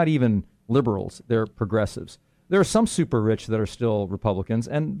that they're not even liberals, they're progressives. There are some super rich that are still Republicans,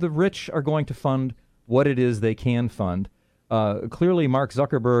 and the rich are going to fund what it is they can fund. Clearly, Mark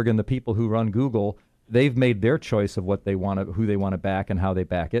Zuckerberg and the people who run Google, they've made their choice of what they want to, who they want to back and how they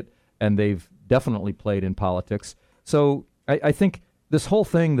back it, and they've definitely played in politics. So I think this whole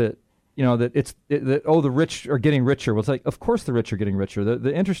thing that, you know, that the rich are getting richer. Well, it's like, of course the rich are getting richer.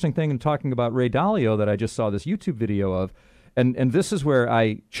 The interesting thing in talking about Ray Dalio that I just saw this YouTube video of, and this is where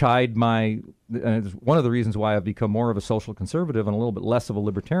I chide one of the reasons why I've become more of a social conservative and a little bit less of a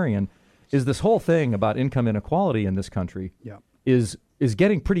libertarian, is this whole thing about income inequality in this country is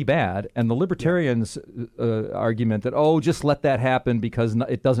getting pretty bad. And the libertarians' argument that, just let that happen because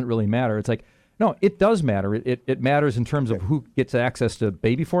it doesn't really matter. It's like, no, it does matter. It matters in terms of who gets access to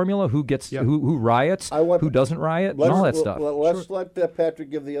baby formula, who gets who riots, who doesn't riot, and all that stuff. Let's let Patrick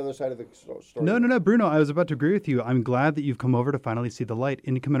give the other side of the story. No, Bruno, I was about to agree with you. I'm glad that you've come over to finally see the light.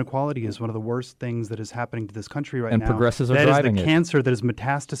 Income inequality is one of the worst things that is happening to this country right now. And progressives are driving it. That is the cancer that is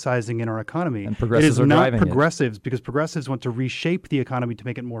metastasizing in our economy. And progressives are driving it. It is not progressives, because progressives want to reshape the economy to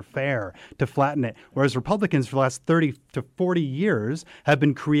make it more fair, to flatten it, whereas Republicans for the last 30 to 40 years have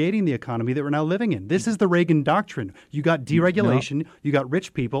been creating the economy that we're now living in. This is the Reagan doctrine. You got deregulation, you got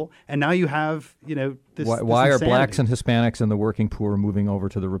rich people, and now you have, this. Why are blacks and Hispanics and the working poor moving over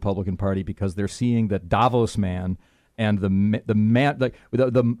to the Republican Party? Because they're seeing that Davos man and the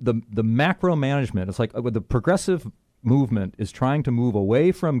macro management. It's like the progressive movement is trying to move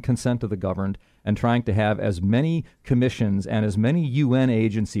away from consent of the governed and trying to have as many commissions and as many UN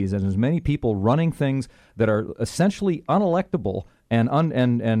agencies and as many people running things that are essentially unelectable and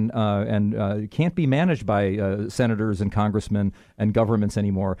can't be managed by senators and congressmen and governments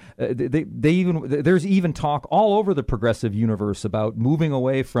anymore. There's even talk all over the progressive universe about moving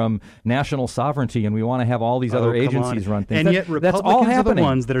away from national sovereignty, and we want to have all these other agencies run things. And yet that's Republicans all are the happening.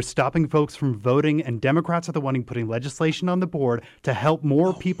 ones that are stopping folks from voting, and Democrats are the one putting legislation on the board to help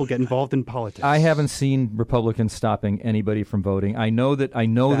more people get involved in politics. I haven't seen Republicans stopping anybody from voting. I know that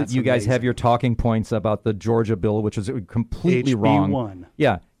That's you guys amazing. have your talking points about the Georgia bill, which is completely HB1. wrong.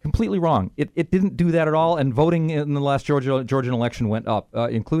 Yeah, completely wrong. It didn't do that at all, and voting in the last Georgian election went up,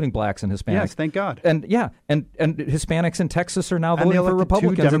 including blacks and Hispanics. Yes, thank God. And Hispanics in Texas are now And they voting for elected 2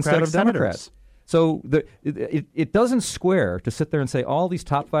 Republicans instead Democratic of Democrats. senators. So it doesn't square to sit there and say all these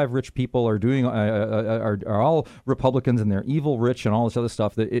top 5 rich people are doing are all Republicans and they're evil rich and all this other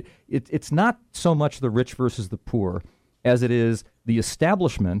stuff. That it's not so much the rich versus the poor as it is the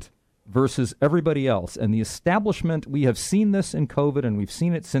establishment versus everybody else. And the establishment, we have seen this in COVID and we've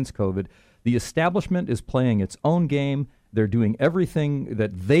seen it since COVID. The establishment is playing its own game. They're doing everything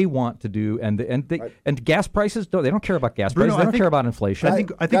that they want to do, and gas prices. They don't care about gas prices. They don't care about inflation.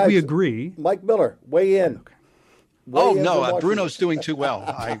 I think we agree. Mike Miller, weigh in. Okay. Oh no, Bruno's doing too well.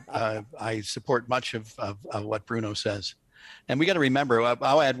 I support much of what Bruno says, and we got to remember.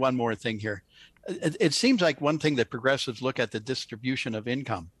 I'll add one more thing here. It seems like one thing that progressives look at the distribution of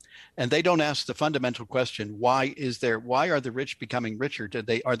income, and they don't ask the fundamental question: why are the rich becoming richer?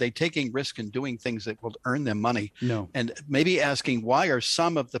 Are they taking risk and doing things that will earn them money? No. And maybe asking, why are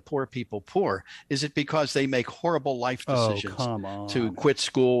some of the poor people poor? Is it because they make horrible life decisions to quit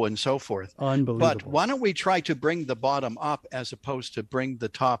school and so forth? Unbelievable. But why don't we try to bring the bottom up as opposed to bring the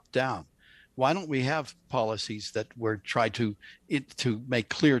top down? Why don't we have policies that were tried to make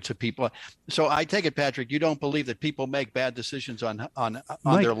clear to people? So I take it, Patrick, you don't believe that people make bad decisions on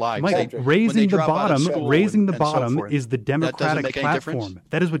their lives. Mike, raising the bottom is the Democratic platform.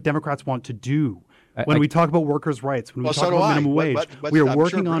 That is what Democrats want to do. When we talk about workers' rights, when we talk about minimum wage, we are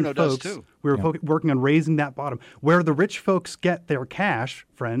working on folks. We're working on raising that bottom. Where the rich folks get their cash,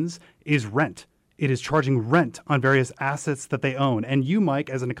 friends, is rent. It is charging rent on various assets that they own. And you, Mike,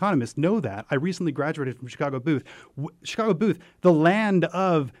 as an economist, know that. I recently graduated from Chicago Booth. Chicago Booth, the land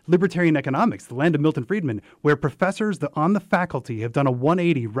of libertarian economics, the land of Milton Friedman, where professors on the faculty have done a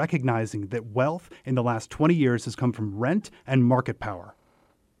 180 recognizing that wealth in the last 20 years has come from rent and market power.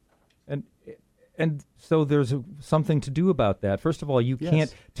 And so there's something to do about that. First of all, you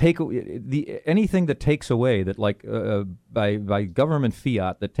can't take anything that takes away that, like by government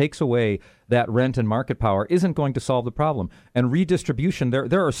fiat, that takes away that rent and market power isn't going to solve the problem. And redistribution,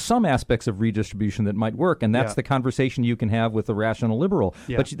 there are some aspects of redistribution that might work, and that's the conversation you can have with a rational liberal.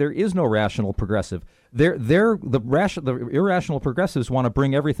 Yeah. But there is no rational progressive. The irrational progressives want to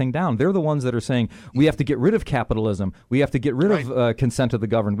bring everything down. They're the ones that are saying we have to get rid of capitalism. We have to get rid of consent of the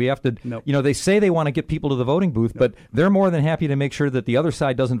governed. We have to, they say they want to get people to the voting booth, but they're more than happy to make sure that the other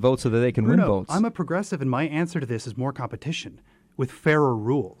side doesn't vote so that they can win votes. I'm a progressive, and my answer to this is more competition with fairer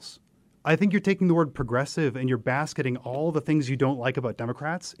rules. I think you're taking the word progressive and you're basketing all the things you don't like about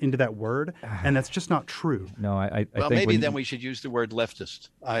Democrats into that word, and that's just not true. No, I well, think maybe then we should use the word leftist.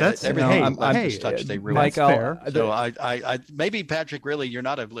 That's everything leftists touch, they ruin. That's fair. So I maybe Patrick, really, you're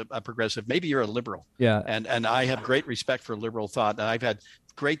not a progressive. Maybe you're a liberal. Yeah. And I have great respect for liberal thought, and I've had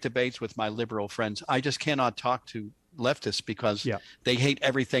great debates with my liberal friends. I just cannot talk to leftists because they hate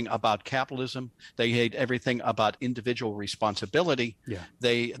everything about capitalism. They hate everything about individual responsibility. Yeah.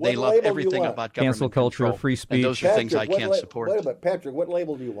 They love everything about government cancel culture, control. free speech. And those are things I can't support. Wait a minute, Patrick, what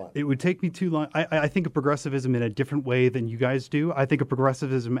label do you want? It would take me too long. I think of progressivism in a different way than you guys do. I think of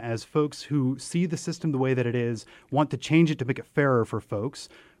progressivism as folks who see the system the way that it is, want to change it to make it fairer for folks.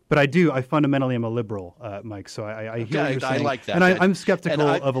 But I fundamentally am a liberal, Mike, so I hear what you're saying. I like that. And I'm skeptical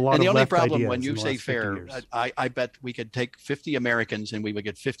of a lot of And the only left problem ideas when you in the say last 50 fair, years. I bet we could take 50 Americans and we would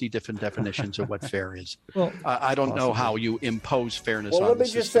get 50 different definitions of what fair is. Well, I don't know how you impose fairness on let the me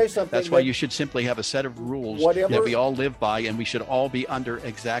just system. say something. That's why you should simply have a set of rules that we all live by, and we should all be under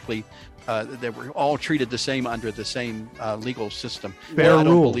exactly that we're all treated the same under the same legal system. Fair I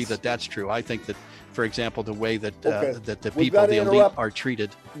don't rules. believe that that's true. I think that, for example, the way that that the We've people, gotta the elite, interrupt. are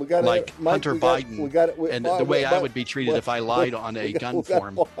treated, Gotta- like Mike, Hunter Biden, and the way I would be treated if I lied on a gun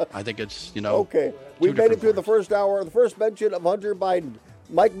form, I think it's Okay, we made it through the first hour, the first mention of Hunter Biden.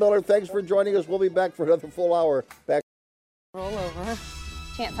 Mike Miller, thanks for joining us. We'll be back for another full hour. Back. Roll over.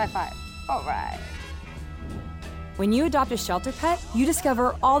 Chance high five. All right. When you adopt a shelter pet, you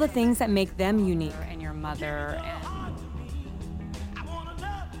discover all the things that make them unique. And your mother and...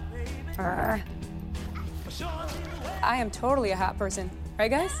 I am totally a hot person. Right,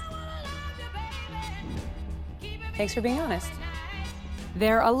 guys? Thanks for being honest.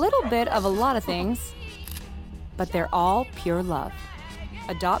 They're a little bit of a lot of things, but they're all pure love.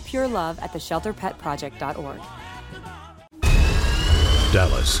 Adopt pure love at theshelterpetproject.org.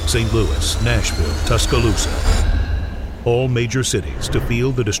 Dallas, St. Louis, Nashville, Tuscaloosa. All major cities to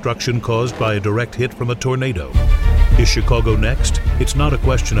feel the destruction caused by a direct hit from a tornado. Is Chicago next? It's not a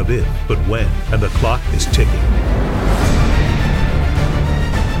question of if, but when, and the clock is ticking.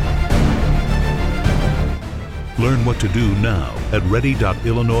 Learn what to do now at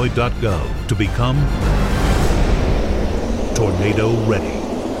ready.illinois.gov to become tornado ready.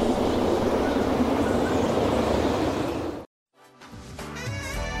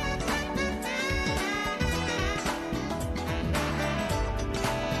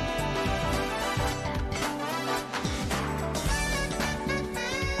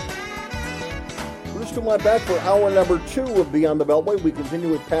 Back for hour number 2 of Beyond the Beltway. We continue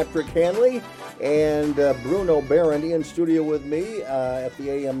with Patrick Hanley and Bruno Barron in studio with me at the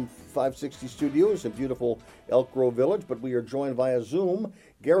AM 560 studios in beautiful Elk Grove Village, but we are joined via Zoom.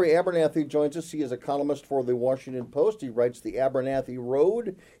 Gary Abernathy joins us. He is a columnist for the Washington Post. He writes the Abernathy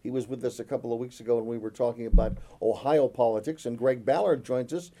Road. He was with us a couple of weeks ago when we were talking about Ohio politics. And Greg Ballard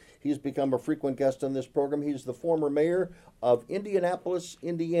joins us. He's become a frequent guest on this program. He's the former mayor of Indianapolis,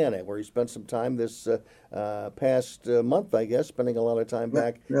 Indiana, where he spent some time this past month, I guess, spending a lot of time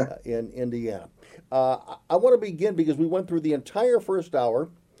back in Indiana. I want to begin because we went through the entire first hour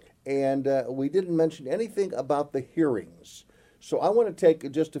and we didn't mention anything about the hearings. So I want to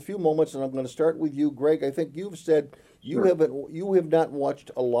take just a few moments, and I'm going to start with you, Greg. I think you've said you have not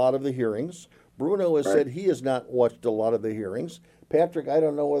watched a lot of the hearings. Bruno has said he has not watched a lot of the hearings. Patrick, I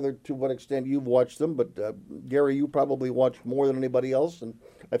don't know whether to what extent you've watched them, but Gary, you probably watched more than anybody else, and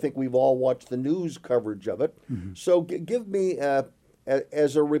I think we've all watched the news coverage of it. Mm-hmm. So give me,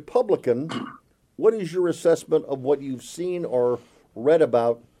 as a Republican, what is your assessment of what you've seen or read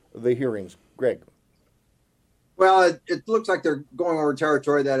about the hearings? Greg. Well, it looks like they're going over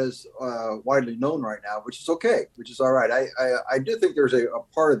territory that is widely known right now, which is okay, which is all right. I do think there's a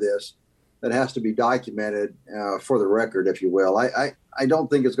part of this that has to be documented for the record, if you will. I don't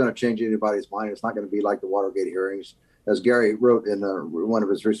think it's going to change anybody's mind. It's not going to be like the Watergate hearings. As Gary wrote in one of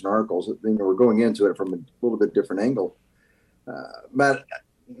his recent articles, we're going into it from a little bit different angle. But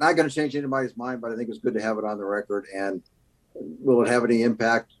not going to change anybody's mind, but I think it's good to have it on the record. And will it have any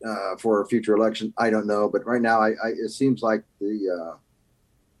impact for a future election? I don't know. But right now, it seems like the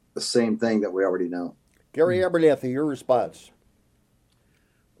same thing that we already know. Gary Abernathy, your response.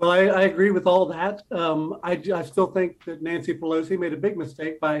 Well, I agree with all that. I still think that Nancy Pelosi made a big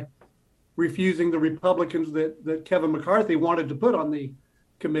mistake by refusing the Republicans that Kevin McCarthy wanted to put on the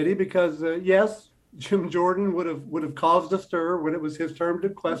committee because, yes, Jim Jordan would have caused a stir when it was his term to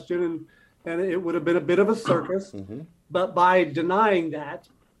question, and it would have been a bit of a circus. Mm-hmm. But by denying that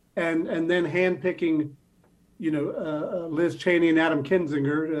and then handpicking, Liz Cheney and Adam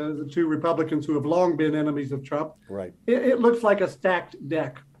Kinzinger, the two Republicans who have long been enemies of Trump, right? It looks like a stacked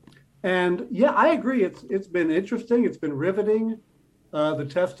deck. And yeah, I agree. It's been interesting. It's been riveting. The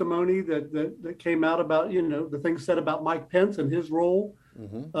testimony that came out about, the things said about Mike Pence and his role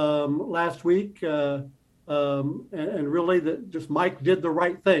last week. And really that just Mike did the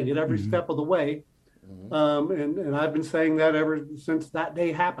right thing at every step of the way. And I've been saying that ever since that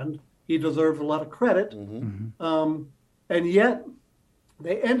day happened. He deserves a lot of credit. And yet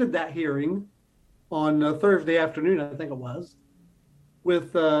they ended that hearing on Thursday afternoon, I think it was,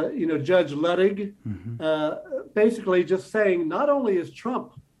 with, Judge Luttig basically just saying not only is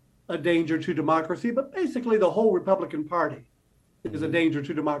Trump a danger to democracy, but basically the whole Republican Party is a danger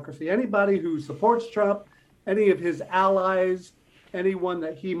to democracy. Anybody who supports Trump, any of his allies, anyone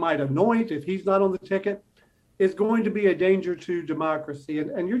that he might anoint if he's not on the ticket, is going to be a danger to democracy.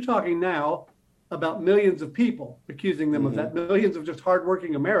 And you're talking now about millions of people accusing them of that, millions of just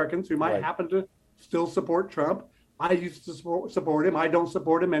hardworking Americans who might happen to still support Trump. I used to support him. I don't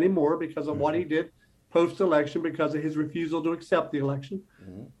support him anymore because of what he did post-election, because of his refusal to accept the election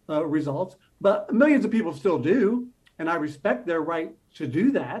results. But millions of people still do, and I respect their right to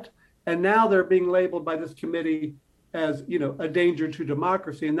do that. And now they're being labeled by this committee as, a danger to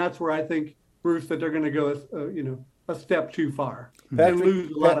democracy. And that's where I think, Bruce, that they're going to go, a step too far and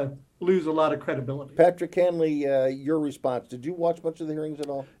lose a lot of credibility. Patrick Hanley, your response. Did you watch much of the hearings at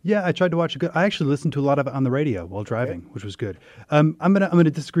all? Yeah, I tried to watch I actually listened to a lot of it on the radio while driving, which was good. I'm gonna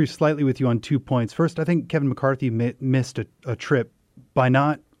disagree slightly with you on 2 points. First, I think Kevin McCarthy missed a trip by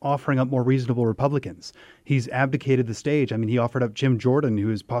not offering up more reasonable Republicans. He's abdicated the stage. I mean, he offered up Jim Jordan,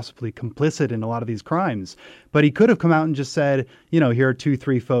 who is possibly complicit in a lot of these crimes. But he could have come out and just said, here are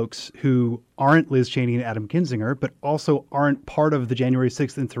 2-3 folks who aren't Liz Cheney and Adam Kinzinger, but also aren't part of the January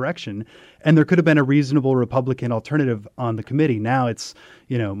 6th insurrection. And there could have been a reasonable Republican alternative on the committee. Now it's,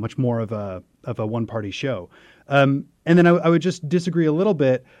 much more of a one-party show. And then I would just disagree a little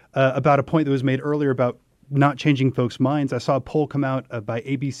bit about a point that was made earlier about not changing folks' minds. I saw a poll come out by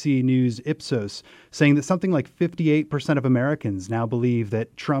ABC News Ipsos saying that something like 58% of Americans now believe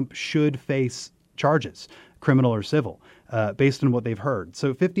that Trump should face charges, criminal or civil, based on what they've heard.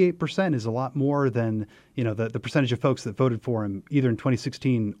 So 58% is a lot more than the percentage of folks that voted for him either in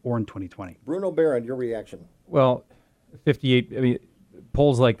 2016 or in 2020. Bruno Barron, your reaction? Well, 58. I mean,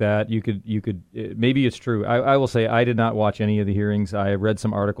 polls like that, you could. Maybe it's true. I will say I did not watch any of the hearings. I read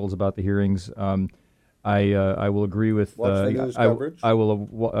some articles about the hearings. I will agree with. Watch the news coverage. I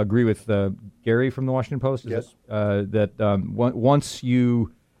will agree with Gary from the Washington Post. Yes. That once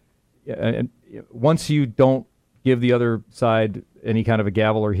you don't give the other side any kind of a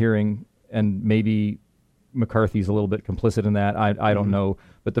gavel or hearing, and maybe McCarthy's a little bit complicit in that. I don't know.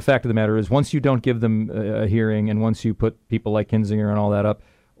 But the fact of the matter is, once you don't give them a hearing, and once you put people like Kinzinger and all that up,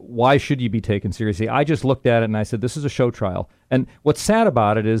 why should you be taken seriously? I just looked at it and I said, this is a show trial. And what's sad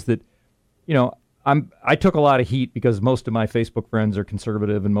about it is that, I took a lot of heat because most of my Facebook friends are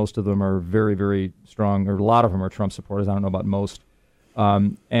conservative, and most of them are very, very strong, or a lot of them are Trump supporters. I don't know about most.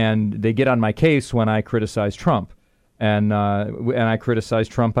 And they get on my case when I criticize Trump. And I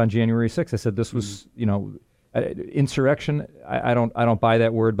criticized Trump on January 6th. I said this was, insurrection. I don't buy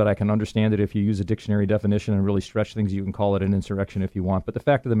that word, but I can understand it. If you use a dictionary definition and really stretch things, you can call it an insurrection if you want. But the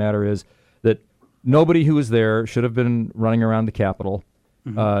fact of the matter is that nobody who was there should have been running around the Capitol.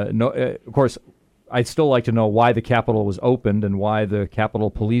 Of course, I'd still like to know why the Capitol was opened and why the Capitol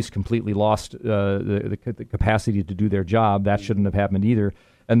Police completely lost the capacity to do their job. That shouldn't have happened either.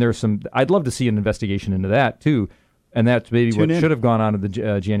 And I'd love to see an investigation into that too. And that's maybe what should have gone on at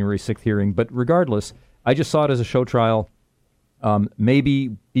the January 6th hearing. But regardless, I just saw it as a show trial.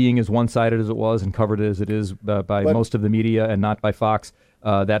 Maybe being as one-sided as it was and covered as it is by most of the media and not by Fox,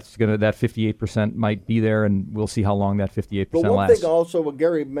 that 58% might be there, and we'll see how long that 58% lasts. But one thing also, what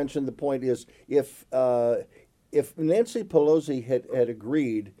Gary mentioned, the point is, if Nancy Pelosi had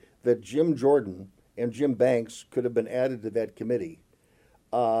agreed that Jim Jordan and Jim Banks could have been added to that committee,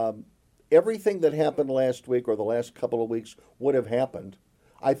 everything that happened last week or the last couple of weeks would have happened.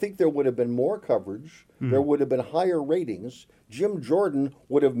 I think there would have been more coverage. There would have been higher ratings. Jim Jordan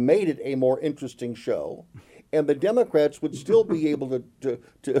would have made it a more interesting show, and the Democrats would still be able to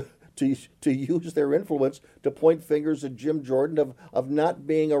use their influence to point fingers at Jim Jordan of not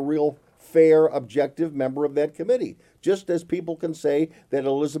being a real fair, objective member of that committee. Just as people can say that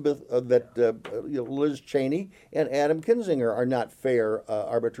Liz Cheney and Adam Kinzinger are not fair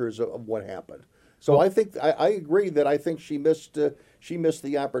arbiters of what happened. So I think I agree that I think she missed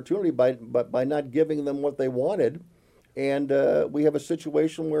the opportunity by not giving them what they wanted, and we have a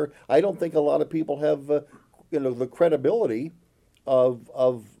situation where I don't think a lot of people have the credibility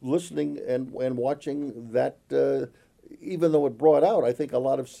of listening and watching that. Even though it brought out, I think, a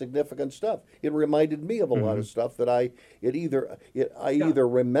lot of significant stuff. It reminded me of a lot of stuff that I either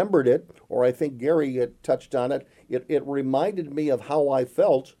remembered it, or I think Gary had touched on it. It reminded me of how I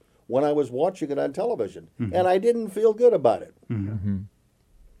felt when I was watching it on television, and I didn't feel good about it. And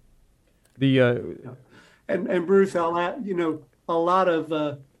Bruce, I'll add, a lot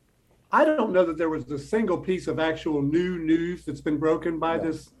of. I don't know that there was a single piece of actual new news that's been broken by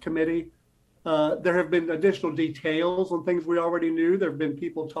this committee. There have been additional details on things we already knew. There have been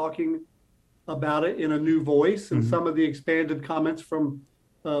people talking about it in a new voice, and some of the expanded comments from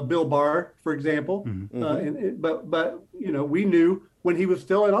Bill Barr, for example. But we knew when he was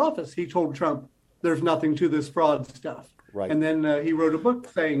still in office, he told Trump, "There's nothing to this fraud stuff." Right. And then he wrote a book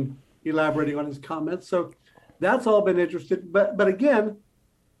elaborating on his comments. So that's all been interesting. But again,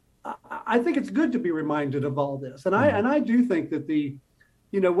 I think it's good to be reminded of all this, and I do think that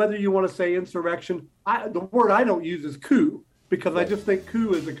whether you want to say insurrection, the word I don't use is coup, because I just think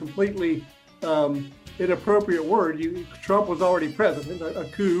coup is a completely inappropriate word. Trump was already president. A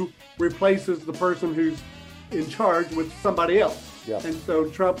coup replaces the person who's in charge with somebody else. Yeah. And so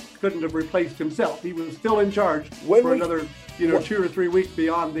Trump couldn't have replaced himself. He was still in charge for another 2 or 3 weeks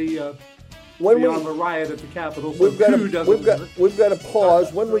beyond the riot at the Capitol. So we've got to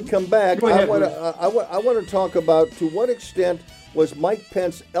pause. When we come back, I want to talk about to what extent was Mike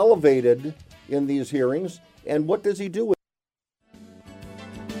Pence elevated in these hearings, and what does he do with it?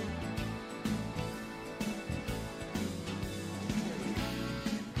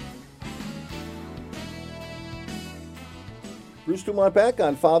 Bruce Dumont back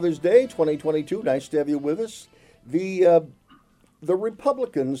on Father's Day 2022. Nice to have you with us. The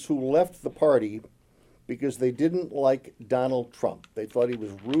Republicans who left the party because they didn't like Donald Trump. They thought he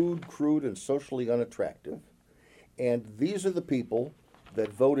was rude, crude, and socially unattractive. And these are the people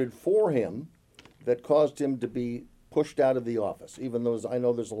that voted for him that caused him to be pushed out of the office. Even though I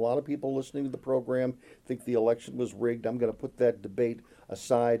know there's a lot of people listening to the program think the election was rigged. I'm going to put that debate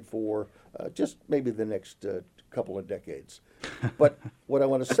aside for just maybe the next couple of decades. But what I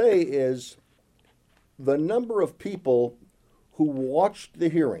want to say is the number of people who watched the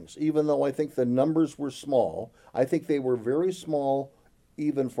hearings, even though I think the numbers were small, I think they were very small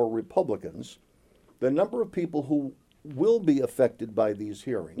even for Republicans, the number of people who will be affected by these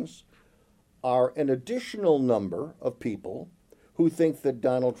hearings are an additional number of people who think that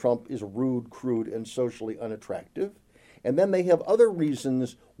Donald Trump is rude, crude, and socially unattractive. And then they have other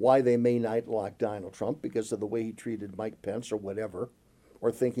reasons why they may not like Donald Trump because of the way he treated Mike Pence or whatever,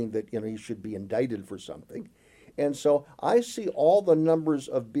 or thinking that he should be indicted for something. And so I see all the numbers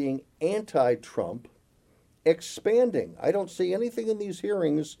of being anti-Trump expanding. I don't see anything in these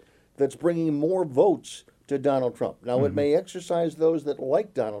hearings that's bringing more votes to Donald Trump. Now, it may exercise those that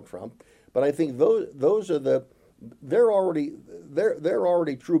like Donald Trump, but I think those are they're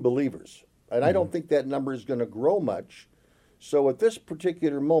already true believers. And I don't think that number is going to grow much. So at this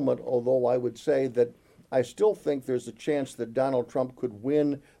particular moment, although I would say that I still think there's a chance that Donald Trump could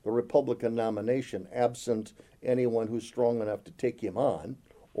win the Republican nomination absent anyone who's strong enough to take him on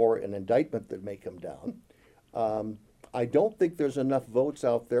or an indictment that may come down. I don't think there's enough votes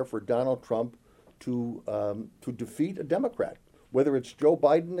out there for Donald Trump to defeat a Democrat, whether it's Joe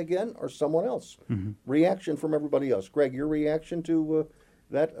Biden again or someone else. Reaction from everybody else. Greg, your reaction to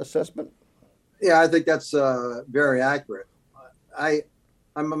that assessment? Yeah, I think that's very accurate.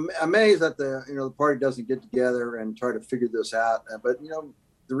 I'm amazed that the party doesn't get together and try to figure this out. But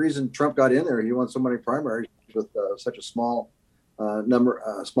the reason Trump got in there, he won so many primaries with such a small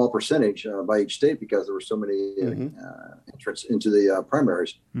small percentage by each state because there were so many entrants into the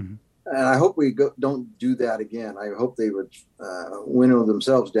primaries. And I hope we don't do that again. I hope they would winnow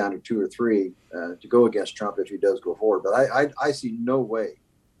themselves down to 2 or 3 to go against Trump if he does go forward. But I see no way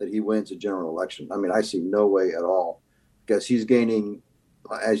that he wins a general election. I mean, I see no way at all because he's gaining,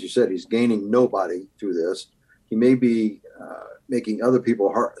 as you said, he's gaining nobody through this. He may be making other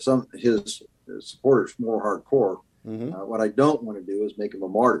people, his supporters, more hardcore. What I don't want to do is make him a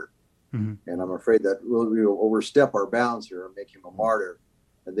martyr. And I'm afraid that we will overstep our bounds here and make him a martyr,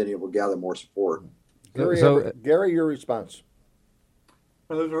 and then he will gather more support. Gary, your response?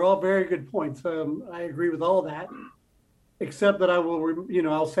 Well, those are all very good points. I agree with all that, except that I will,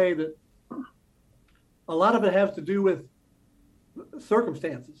 I'll say that a lot of it has to do with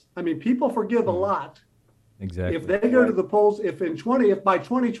circumstances. I mean, people forgive a lot. Exactly. If they go to the polls, if by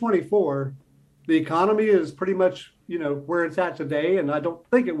 2024, the economy is pretty much, where it's at today, and I don't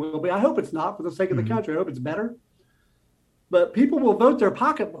think it will be. I hope it's not for the sake of the country. I hope it's better. But people will vote their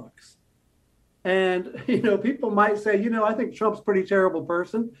pocketbooks. And, people might say, I think Trump's a pretty terrible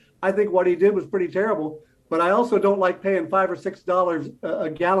person. I think what he did was pretty terrible. But I also don't like paying $5 or $6 a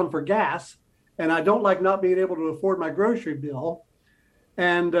gallon for gas. And I don't like not being able to afford my grocery bill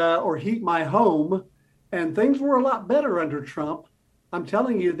and or heat my home. And things were a lot better under Trump. I'm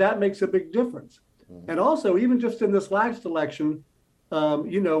telling you, that makes a big difference. And also, even just in this last election,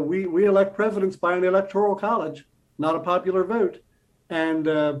 we elect presidents by an electoral college, not a popular vote. And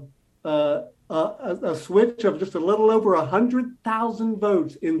a switch of just a little over 100,000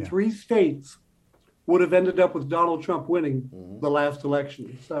 votes in 3 states would have ended up with Donald Trump winning the last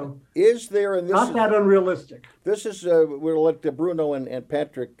election. So is there, and this not that unrealistic. This is, we'll let Bruno and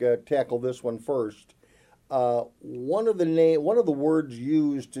Patrick tackle this one first. One of the words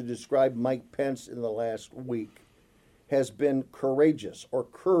used to describe Mike Pence in the last week has been courageous, or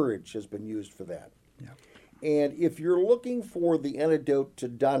courage has been used for that. Yeah. And if you're looking for the antidote to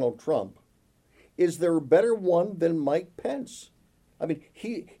Donald Trump, is there a better one than Mike Pence? I mean,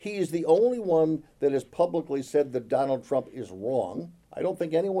 he is the only one that has publicly said that Donald Trump is wrong. I don't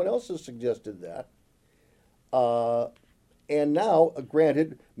think anyone else has suggested that. And now,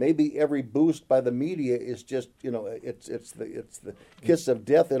 granted, maybe every boost by the media is just, it's the kiss of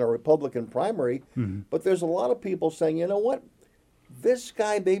death in a Republican primary. But there's a lot of people saying, you know what? This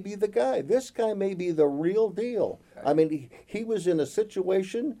guy may be the guy. This guy may be the real deal. I mean, he was in a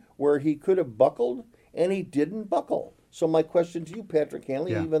situation where he could have buckled, and he didn't buckle. So my question to you, Patrick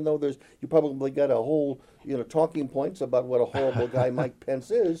Hanley, even though you probably got a whole, talking points about what a horrible guy Mike Pence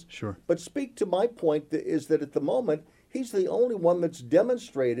is. Sure. But speak to my point is that at the moment, he's the only one that's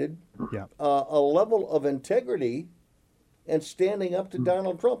demonstrated a level of integrity and standing up to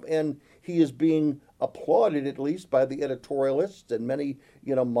Donald Trump. And he is being applauded, at least by the editorialists and many,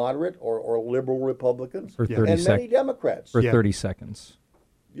 moderate or liberal Republicans for 30 and many Democrats. For 30 seconds.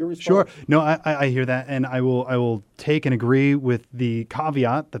 Your response? Sure. No, I hear that, and I will take and agree with the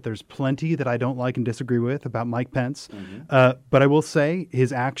caveat that there's plenty that I don't like and disagree with about Mike Pence. But I will say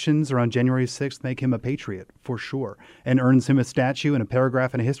his actions around January 6th make him a patriot for sure, and earns him a statue and a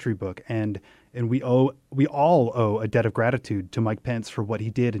paragraph in a history book. And we all owe a debt of gratitude to Mike Pence for what he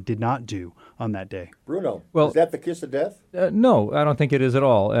did and did not do on that day. Bruno, well, is that the kiss of death? No, I don't think it is at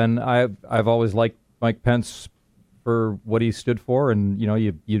all. And I've always liked Mike Pence for what he stood for. And,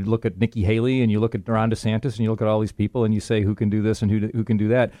 you look at Nikki Haley and you look at Ron DeSantis and you look at all these people and you say who can do this and who can do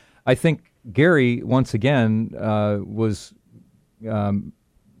that. I think Gary, once again, was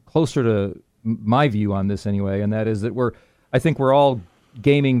closer to my view on this anyway, and that is that I think we're all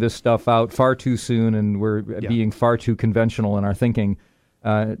gaming this stuff out far too soon, and we're being far too conventional in our thinking.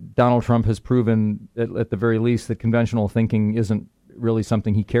 Donald Trump has proven, at the very least, that conventional thinking isn't really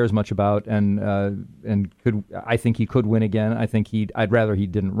something he cares much about, and I think he could win again. I'd rather he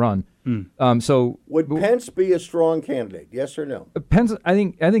didn't run. So would Pence be a strong candidate? Yes or no? Pence, I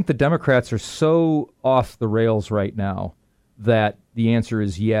think the Democrats are so off the rails right now that the answer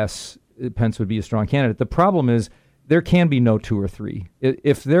is yes. Pence would be a strong candidate. The problem is there can be no two or three.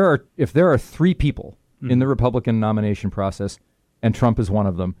 If there are three people in the Republican nomination process, and Trump is one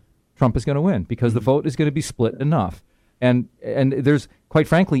of them, Trump is going to win because the vote is going to be split enough. And there's, quite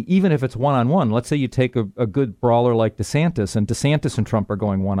frankly, even if it's one-on-one, let's say you take a good brawler like DeSantis, and DeSantis and Trump are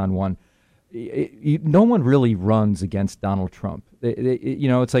going one-on-one. No one really runs against Donald Trump.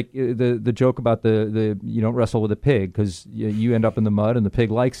 It's like the joke about the you don't wrestle with a pig because you end up in the mud and the pig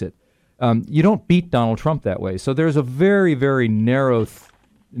likes it. You don't beat Donald Trump that way. So there's a very, very narrow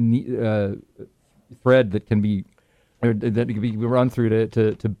thread that can be run through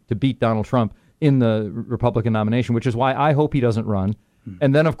to beat Donald Trump in the Republican nomination, which is why I hope he doesn't run.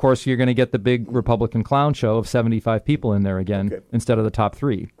 And then, of course, you're going to get the big Republican clown show of 75 people in there again instead of the top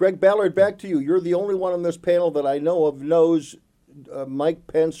three. Greg Ballard, back to you. You're the only one on this panel that I know of knows Mike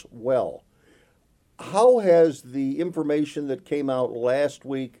Pence well. How has the information that came out last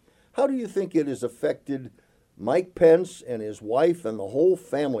week, how do you think it has affected Mike Pence and his wife and the whole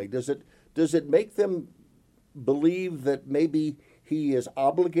family? Does it make them believe that maybe he is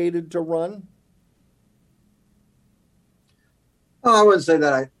obligated to run? Oh, I wouldn't say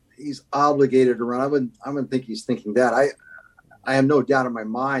that he's obligated to run. I wouldn't think he's thinking that. I have no doubt in my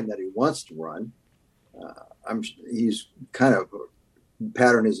mind that he wants to run. He's kind of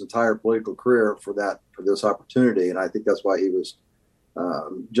patterned his entire political career for this opportunity, and I think that's why he was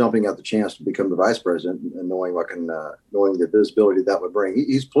jumping at the chance to become the vice president and knowing the visibility that would bring.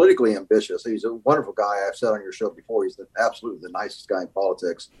 He's politically ambitious. He's a wonderful guy. I've said on your show before, he's absolutely the nicest guy in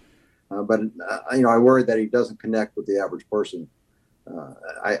politics. But I worry that he doesn't connect with the average person.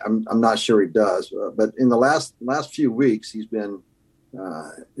 I'm not sure he does, but in the last few weeks, he's been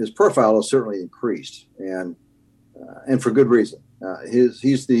his profile has certainly increased, and for good reason.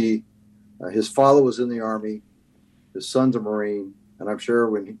 His father was in the Army, his son's a Marine, and I'm sure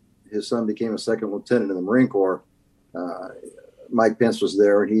when his son became a second lieutenant in the Marine Corps, Mike Pence was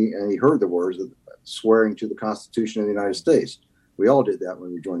there, and he heard the words of swearing to the Constitution of the United States. We all did that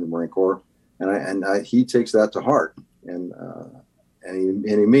when we joined the Marine Corps, and he takes that to heart, and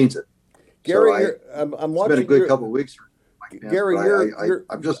he means it. Gary, so I'm watching. It's been a good couple of weeks for Mike Pence, Gary,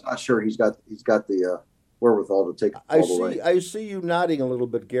 I'm just not sure he's got the wherewithal to take it all the way. I see you nodding a little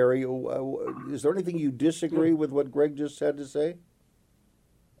bit, Gary. Is there anything you disagree with what Greg just had to say?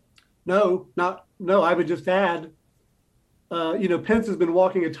 No. I would just add, Pence has been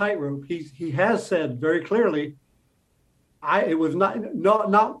walking a tightrope. He has said very clearly, it was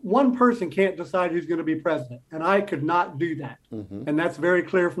not one person can't decide who's going to be president, and I could not do that. Mm-hmm. And that's very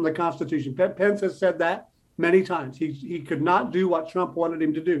clear from the Constitution. Pence has said that many times. He could not do what Trump wanted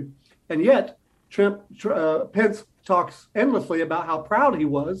him to do, and yet Pence talks endlessly about how proud he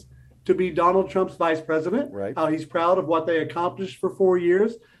was to be Donald Trump's vice president. Right. How he's proud of what they accomplished for 4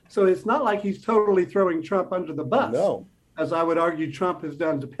 years. So it's not like he's totally throwing Trump under the bus, as I would argue Trump has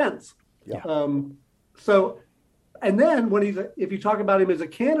done to Pence. Yeah. And then if you talk about him as a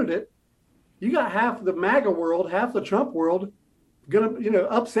candidate, you got half the MAGA world, half the Trump world going to,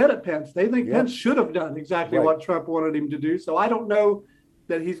 upset at Pence. They think Pence should have done exactly what Trump wanted him to do. So I don't know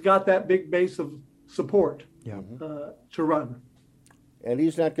that he's got that big base of support to run. And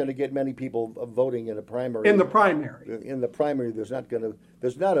he's not going to get many people voting in a primary. In the primary,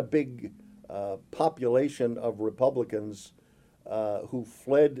 there's not a big population of Republicans who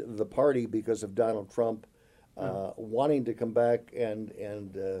fled the party because of Donald Trump. wanting to come back and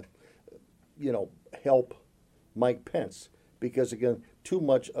help Mike Pence, because again, too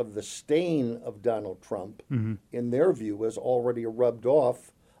much of the stain of Donald Trump, in their view, has already rubbed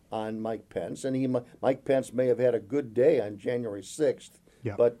off on Mike Pence, and Mike Pence may have had a good day on January 6th,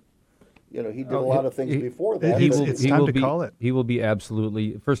 but he did a lot of things before that. It's time to call it. He will be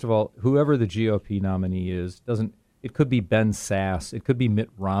absolutely. First of all, whoever the GOP nominee is doesn't. It could be Ben Sass. It could be Mitt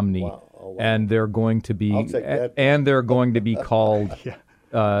Romney, and they're going to be. And they're going to be called.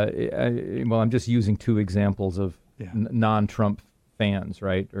 I'm just using two examples of non-Trump fans,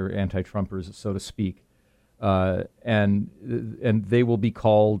 right, or anti-Trumpers, so to speak. And they will be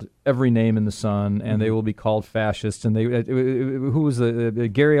called every name in the sun, and they will be called fascists. And who was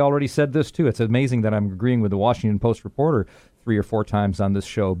Gary already said this too. It's amazing that I'm agreeing with the Washington Post reporter 3 or 4 times on this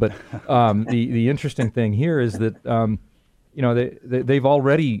show. But the interesting thing here is that they've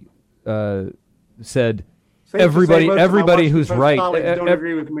already said everybody who's right, don't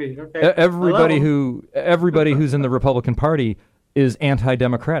agree with me. Okay? everybody who's in the Republican Party is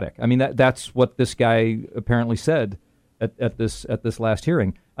anti-democratic. I mean, that's what this guy apparently said at this last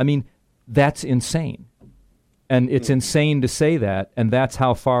hearing. I mean, that's insane, and it's insane to say that, and that's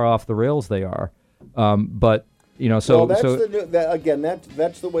how far off the rails they are. That's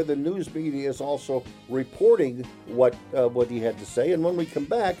the way the news media is also reporting what he had to say. And when we come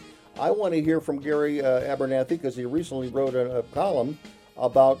back, I want to hear from Gary Abernathy, because he recently wrote a column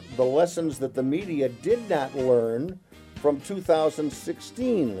about the lessons that the media did not learn from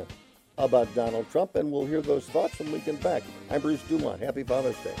 2016 about Donald Trump, and we'll hear those thoughts when we get back. I'm Bruce Dumont. Happy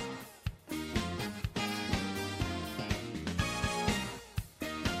Father's Day.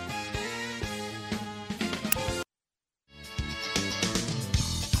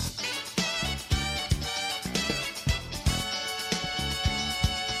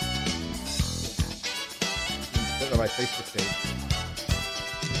 On my Facebook page.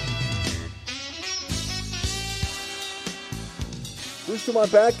 Bruce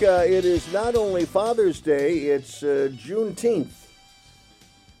Dumont back. It is not only Father's Day, it's Juneteenth.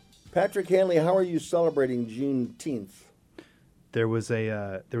 Patrick Hanley, how are you celebrating Juneteenth? There was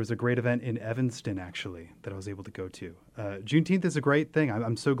a great event in Evanston, actually, that I was able to go to. Juneteenth is a great thing.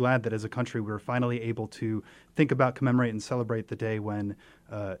 I'm so glad that as a country we're finally able to think about, commemorate, and celebrate the day when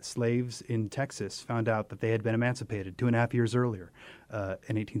slaves in Texas found out that they had been emancipated 2.5 years earlier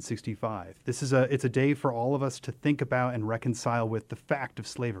in 1865. It's a day for all of us to think about and reconcile with the fact of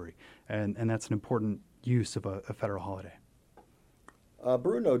slavery, and that's an important use of a federal holiday.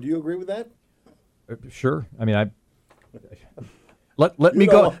 Bruno, do you agree with that? Sure. I mean, Let me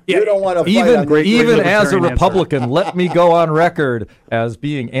go. You don't want to fight on even as a Republican, let me go on record as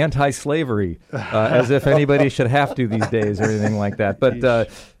being anti-slavery, as if anybody should have to these days or anything like that. But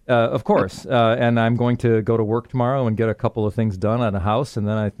of course, and I'm going to go to work tomorrow and get a couple of things done at a house, and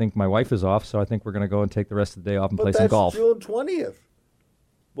then I think my wife is off, so I think we're going to go and take the rest of the day off and play some golf. June 20th.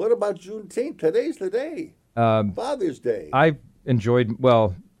 What about Juneteenth? Today's the day. Father's Day. I enjoyed.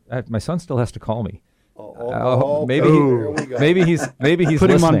 My son still has to call me. Maybe he's put listening.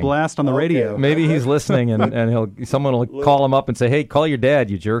 him on blast on the radio. Maybe he's listening, and someone will call him up and say, "Hey, call your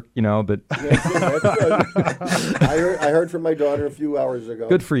dad, you jerk," But I heard from my daughter a few hours ago.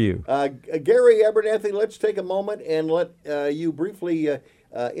 Good for you, Gary Abernathy. Let's take a moment and let you briefly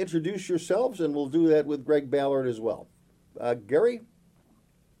introduce yourselves, and we'll do that with Greg Ballard as well. Gary.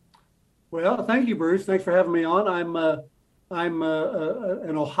 Well, thank you, Bruce. Thanks for having me on. I'm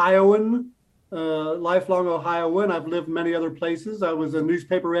an Ohioan. Lifelong Ohioan. I've lived many other places. I was a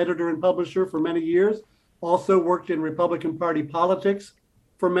newspaper editor and publisher for many years. Also worked in Republican Party politics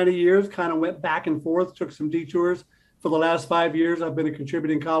for many years. Kind of went back and forth, took some detours. For the last 5 years, I've been a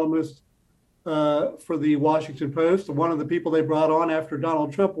contributing columnist for the Washington Post. One of the people they brought on after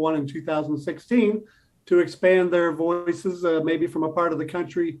Donald Trump won in 2016 to expand their voices, maybe from a part of the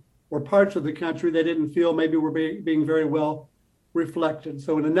country or parts of the country they didn't feel maybe were being very well reflected.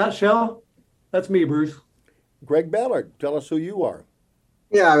 So in a nutshell, that's me, Bruce. Greg Ballard, tell us who you are.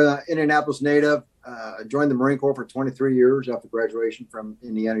 Yeah, I'm an Indianapolis native. Joined the Marine Corps for 23 years after graduation from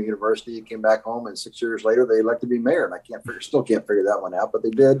Indiana University. Came back home, and 6 years later, they elected me mayor. And I still can't figure that one out, but they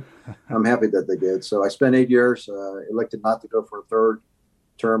did. I'm happy that they did. So I spent 8 years, elected not to go for a third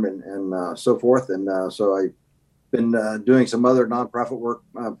term, and so forth. And so I've been doing some other nonprofit work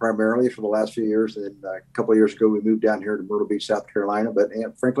primarily for the last few years. And a couple of years ago, we moved down here to Myrtle Beach, South Carolina. But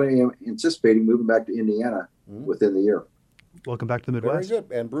frankly, I'm anticipating moving back to Indiana within the year. Welcome back to the Midwest. Very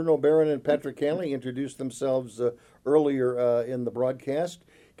good. And Bruno Barron and Patrick Hanley introduced themselves earlier in the broadcast.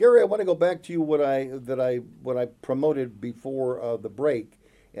 Gary, I want to go back to you what I promoted before the break,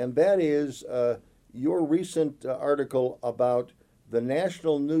 and that is your recent article about the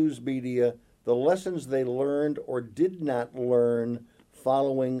national news media, the lessons they learned or did not learn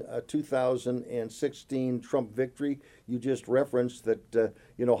following a 2016 Trump victory. You just referenced that,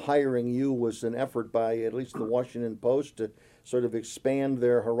 hiring you was an effort by at least the Washington Post to sort of expand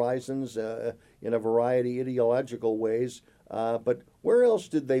their horizons in a variety of ideological ways. But where else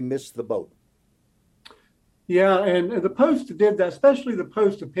did they miss the boat? Yeah, and the Post did that, especially the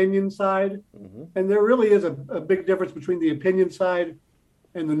Post opinion side. Mm-hmm. And there really is a big difference between the opinion side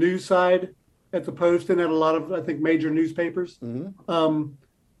and the news side at the Post and at a lot of, I think, major newspapers. Mm-hmm.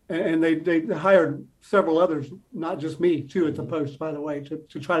 And they hired several others, not just me, too, at the Post, by the way,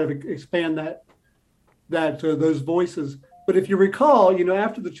 to try to expand those voices. But if you recall,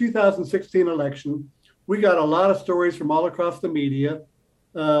 after the 2016 election, we got a lot of stories from all across the media,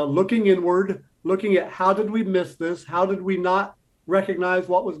 looking inward, looking at how did we miss this? How did we not recognize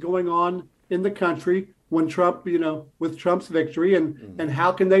what was going on in the country when Trump, with Trump's victory, and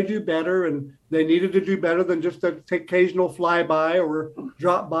how can they do better? And they needed to do better than just to take occasional flyby or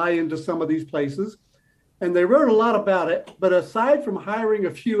drop by into some of these places. And they wrote a lot about it. But aside from hiring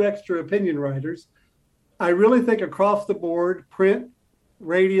a few extra opinion writers, I really think across the board, print,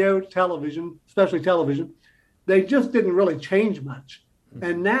 radio, television, especially television, they just didn't really change much.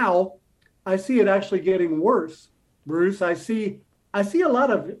 And now I see it actually getting worse, Bruce. I see a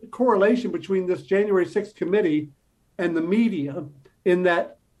lot of correlation between this January 6th committee and the media, in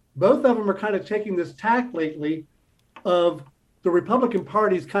that both of them are kind of taking this tack lately of the Republican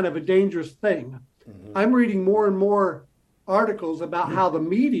Party is kind of a dangerous thing. Mm-hmm. I'm reading more and more articles about how the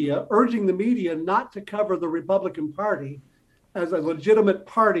media, urging the media not to cover the Republican Party as a legitimate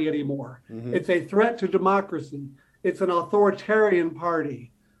party anymore. Mm-hmm. It's a threat to democracy. It's an authoritarian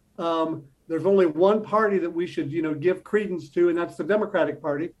party. There's only one party that we should, give credence to, and that's the Democratic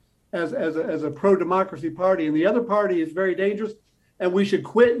Party as a pro-democracy party. And the other party is very dangerous, and we should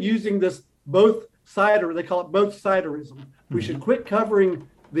quit using this both-sider. They call it both-siderism. Mm-hmm. We should quit covering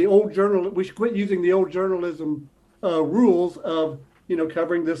the old journal. We should quit using the old journalism rules of,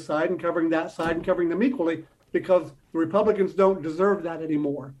 covering this side and covering that side and covering them equally, because the Republicans don't deserve that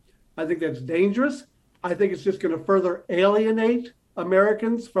anymore. I think that's dangerous. I think it's just going to further alienate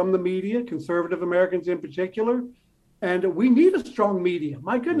Americans from the media, conservative Americans in particular. And we need a strong media.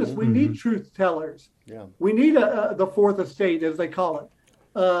 My goodness, we need truth tellers. Yeah. We need the fourth estate, as they call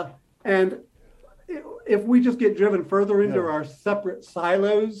it. And if we just get driven further into our separate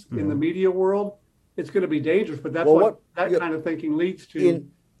silos in the media world, it's going to be dangerous. But that's what kind of thinking leads to,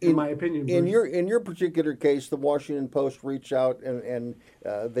 in my opinion. In your particular case, the Washington Post reached out and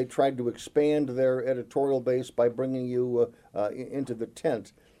they tried to expand their editorial base by bringing you into the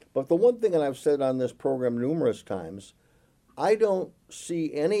tent. But the one thing that I've said on this program numerous times, I don't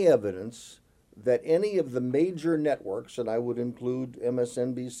see any evidence that any of the major networks, and I would include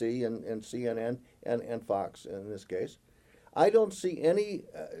MSNBC and CNN and Fox in this case, I don't see any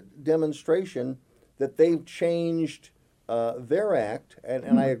demonstration that they've changed their act,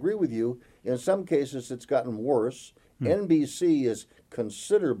 and I agree with you. In some cases, it's gotten worse. NBC is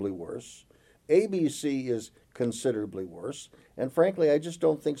considerably worse. ABC is considerably worse. And frankly, I just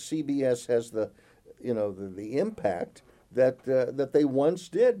don't think CBS has the impact that they once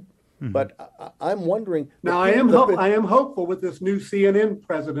did. Mm-hmm. But I'm wondering. Now, I am hopeful with this new CNN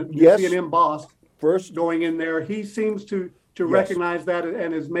president, CNN boss, first going in there. He seems to recognize that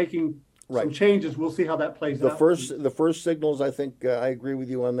and is making some changes. We'll see how that plays out. The first signals, I think, I agree with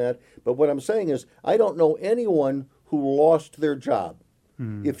you on that. But what I'm saying is, I don't know anyone who lost their job.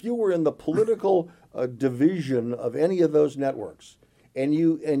 If you were in the political division of any of those networks, and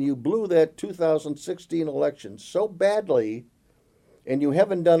you blew that 2016 election so badly, and you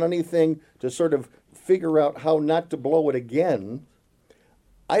haven't done anything to sort of figure out how not to blow it again,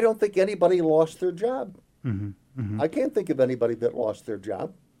 I don't think anybody lost their job. Mm-hmm. Mm-hmm. I can't think of anybody that lost their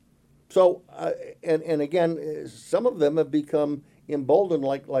job. So, and again, some of them have become emboldened,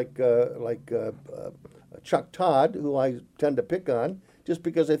 like Chuck Todd, who I tend to pick on, just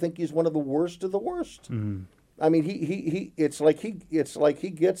because I think he's one of the worst of the worst. Mm-hmm. I mean, it's like he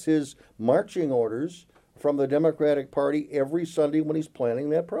gets his marching orders from the Democratic Party every Sunday when he's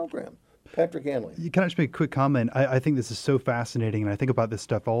planning that program. Patrick Hanley. Can I just make a quick comment? I think this is so fascinating, and I think about this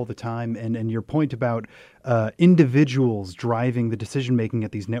stuff all the time. And your point about individuals driving the decision-making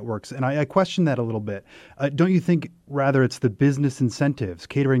at these networks, and I question that a little bit. Don't you think rather it's the business incentives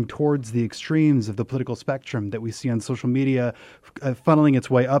catering towards the extremes of the political spectrum that we see on social media, funneling its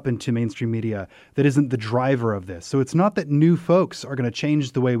way up into mainstream media, that isn't the driver of this? So it's not that new folks are going to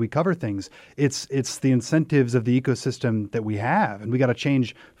change the way we cover things. It's the incentives of the ecosystem that we have, and we got to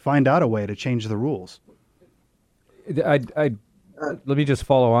change find out a way to change the rules. Let me just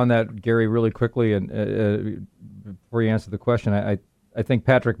follow on that, Gary, really quickly, and before you answer the question, I think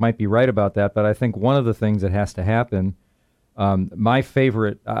Patrick might be right about that, but I think one of the things that has to happen, my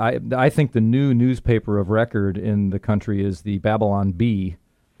favorite, I think the new newspaper of record in the country is the Babylon Bee,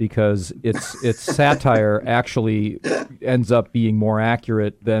 because its satire actually ends up being more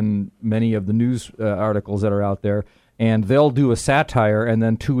accurate than many of the news articles that are out there. And they'll do a satire, and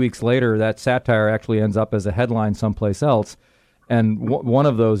then 2 weeks later, that satire actually ends up as a headline someplace else. And one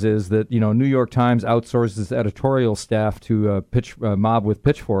of those is that, New York Times outsources editorial staff to mob with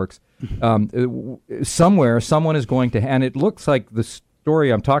pitchforks. Somewhere, someone is going to, and it looks like the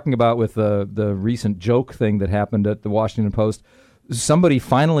story I'm talking about with the recent joke thing that happened at the Washington Post. Somebody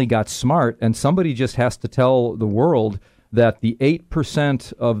finally got smart, and somebody just has to tell the world that the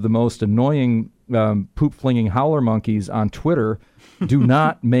 8% of the most annoying poop-flinging howler monkeys on Twitter do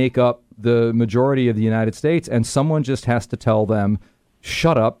not make up the majority of the United States, and someone just has to tell them,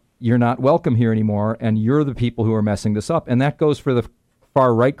 shut up, you're not welcome here anymore, and you're the people who are messing this up. And that goes for the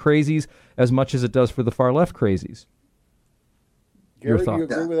far-right crazies as much as it does for the far-left crazies. Gary, do you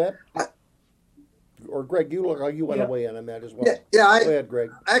agree with that? Or Greg, you look like you want to weigh in on that as well. Yeah, go ahead,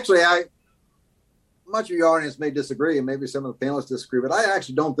 Greg. Actually, much of your audience may disagree, and maybe some of the panelists disagree, but I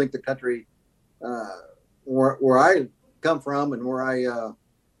actually don't think the country where I come from and where I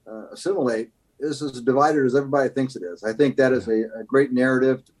assimilate is as divided as everybody thinks it is. I think that is a great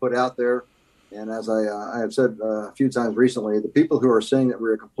narrative to put out there. And as I have said a few times recently, the people who are saying that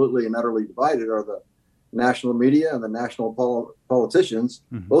we're completely and utterly divided are the national media and the national politicians,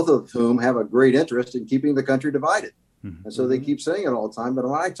 both of whom have a great interest in keeping the country divided. And so they keep saying it all the time. But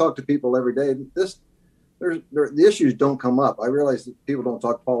when I talk to people every day, the issues don't come up. I realize that people don't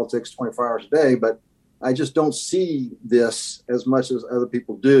talk politics 24 hours a day, but I just don't see this as much as other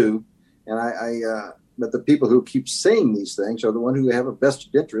people do. And but the people who keep saying these things are the ones who have a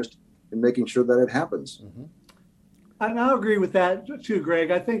vested interest in making sure that it happens. And I agree with that too, Greg.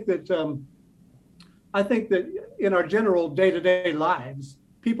 I think that in our general day-to-day lives,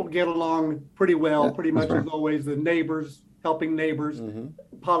 people get along pretty well, pretty much as always. The neighbors, helping neighbors.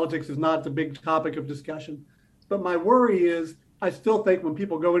 Politics is not the big topic of discussion. But my worry is, I still think when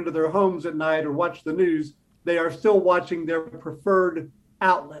people go into their homes at night or watch the news, they are still watching their preferred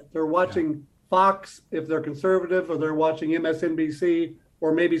outlet. They're watching Fox if they're conservative, or they're watching MSNBC,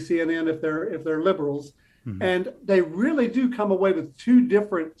 or maybe CNN if they're liberals. And they really do come away with two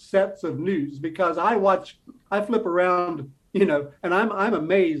different sets of news, because I flip around, and I'm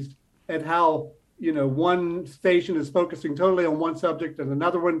amazed at how, one station is focusing totally on one subject and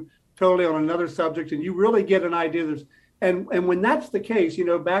another one totally on another subject. And you really get an idea. And when that's the case,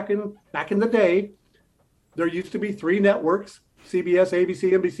 back in the day, there used to be three networks: CBS,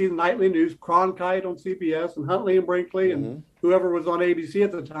 ABC, NBC, the nightly news, Cronkite on CBS, and Huntley and Brinkley, and whoever was on ABC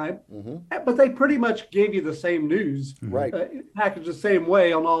at the time. But they pretty much gave you the same news, packaged the same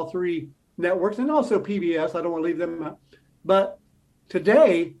way on all three networks, and also PBS. I don't want to leave them out. But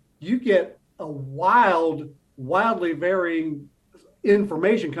today, you get a wildly varying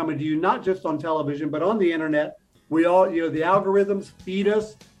information coming to you, not just on television, but on the internet. We all, the algorithms feed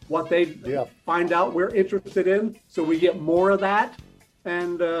us what they find out we're interested in, so we get more of that.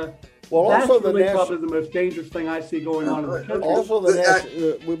 And that's also really probably the most dangerous thing I see going on in the country. Also,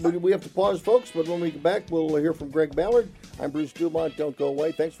 we have to pause, folks, but when we get back, we'll hear from Greg Ballard. I'm Bruce Dumont. Don't go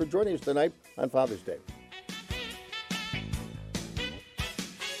away. Thanks for joining us tonight on Father's Day.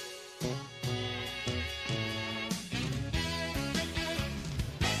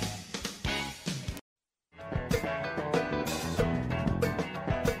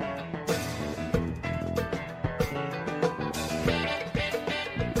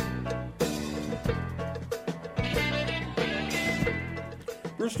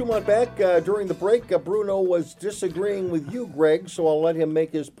 Bruce Dumont back. During the break, Bruno was disagreeing with you, Greg, so I'll let him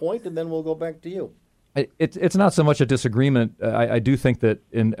make his point, and then we'll go back to you. It's not so much a disagreement. I do think that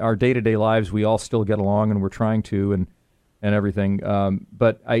in our day-to-day lives, we all still get along, and we're trying to, and everything.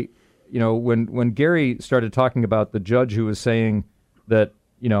 But when Gary started talking about the judge who was saying that,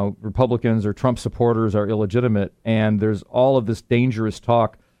 Republicans or Trump supporters are illegitimate, and there's all of this dangerous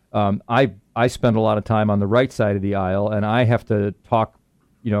talk, I spend a lot of time on the right side of the aisle, and I have to talk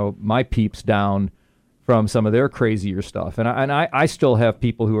my peeps down from some of their crazier stuff. And I still have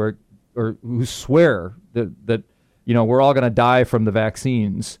people who swear that we're all going to die from the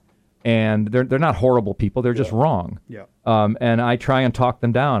vaccines, and they're not horrible people. They're just wrong. Yeah. And I try and talk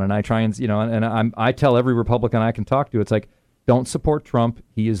them down, and I try and I tell every Republican I can talk to, it's like, don't support Trump.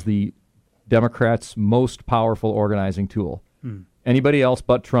 He is the Democrats' most powerful organizing tool. Anybody else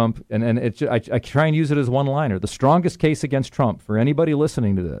but Trump, and I try and use it as one-liner. The strongest case against Trump for anybody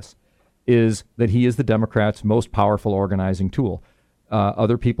listening to this is that he is the Democrats' most powerful organizing tool.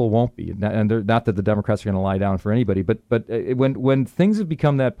 Other people won't be, and not that the Democrats are going to lie down for anybody. But when things have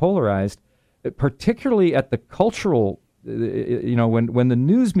become that polarized, particularly at the cultural, when the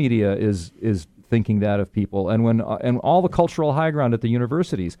news media is thinking that of people, and when and all the cultural high ground at the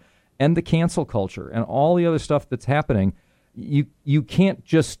universities, and the cancel culture, and all the other stuff that's happening, you can't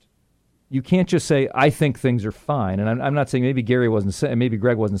just say I think things are fine. And I'm not saying maybe Greg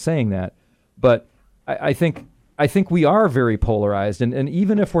wasn't saying that, but I think we are very polarized, and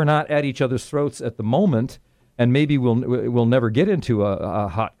even if we're not at each other's throats at the moment, and maybe we'll never get into a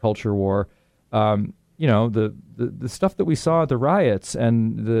hot culture war. The stuff that we saw at the riots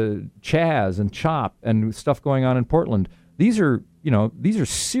and the Chaz and CHOP and stuff going on in Portland, these are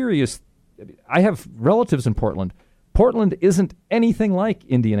serious. I have relatives in Portland. Portland isn't anything like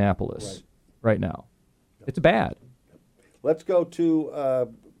Indianapolis right now. It's bad. Let's go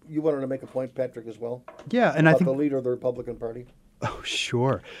to, you wanted to make a point, Patrick, as well? Yeah, and I think the leader of the Republican Party. Oh,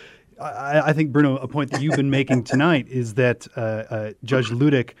 sure. I think, Bruno, a point that you've been making tonight is that Judge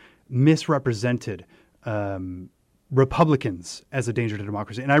Ludick misrepresented Republicans as a danger to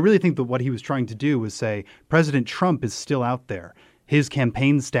democracy. And I really think that what he was trying to do was say President Trump is still out there. His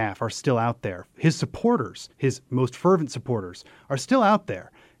campaign staff are still out there. His supporters, his most fervent supporters, are still out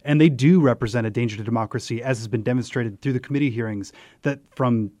there. And they do represent a danger to democracy, as has been demonstrated through the committee hearings, that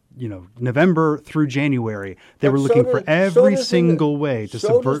from November through January, they were looking for every single way to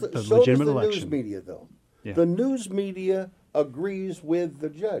subvert the legitimate election. The news media, though. Yeah. The news media agrees with the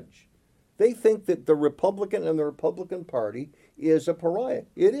judge. They think that the Republican and the Republican Party is a pariah.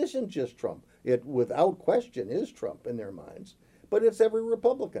 It isn't just Trump. It, without question, is Trump in their minds. But it's every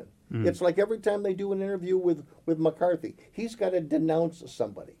Republican. It's like every time they do an interview with McCarthy, he's got to denounce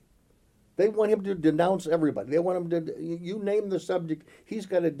somebody. They want him to denounce everybody. They want him to, you name the subject, he's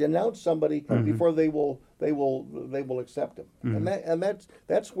got to denounce somebody before they will accept him. And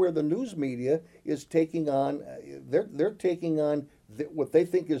that's where the news media is taking on. They're taking on what they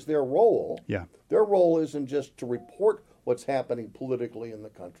think is their role. Yeah. Their role isn't just to report what's happening politically in the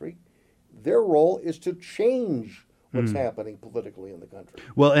country. Their role is to change what's happening politically in the country.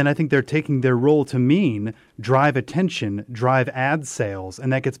 Well, and I think they're taking their role to mean drive attention, drive ad sales,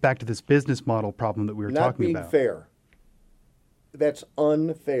 and that gets back to this business model problem that we were talking about. Not being fair. That's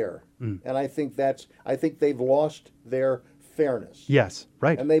unfair. And I think they've lost their fairness. Yes,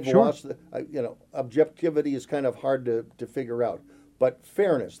 right. And they've lost, objectivity is kind of hard to figure out. But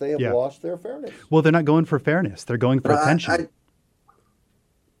fairness, they have lost their fairness. Well, they're not going for fairness. They're going for attention.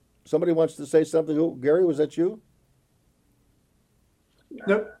 Somebody wants to say something. Gary, was that you?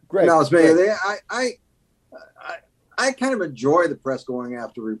 No, Greg. No, it's me. I kind of enjoy the press going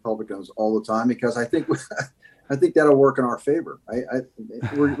after Republicans all the time because I think that'll work in our favor.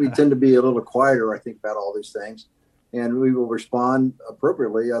 We tend to be a little quieter, I think, about all these things, and we will respond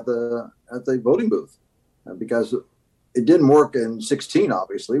appropriately at the voting booth because it didn't work in 2016,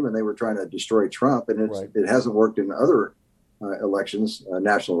 obviously, when they were trying to destroy Trump, and it hasn't worked in other elections,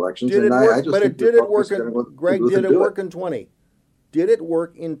 national elections. Did it work? But it did it work in Greg? Did it work in 20? Did it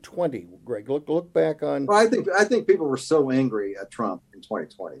work in 20, Greg? Look back on. Well, I think people were so angry at Trump in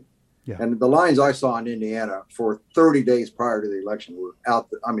 2020, and the lines I saw in Indiana for 30 days prior to the election were out.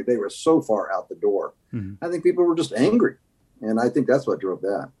 They were so far out the door. I think people were just angry, and I think that's what drove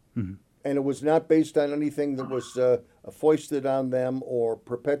that. And it was not based on anything that was foisted on them or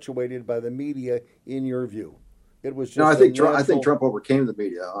perpetuated by the media, in your view. It was just. No, I think Trump overcame the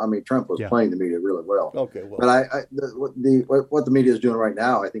media. Trump was playing the media really well. Okay, well, but what the media is doing right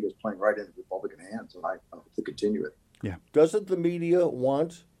now, I think, is playing right into Republican hands, and I hope to continue it. Yeah. Doesn't the media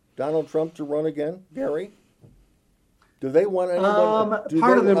want Donald Trump to run again, Gary? Do they want anyone?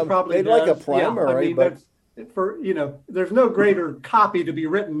 Part of them probably they'd like a primary, but there's no greater copy to be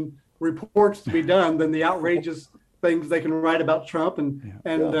written, reports to be done than the outrageous things they can write about Trump,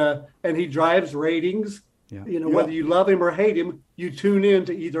 and he drives ratings. Yeah. Whether you love him or hate him, you tune in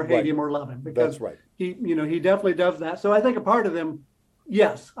to either hate him or love him, because he definitely does that. So I think a part of them,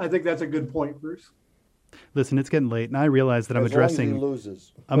 yes, I think that's a good point, Bruce. Listen, it's getting late, and I realize that I'm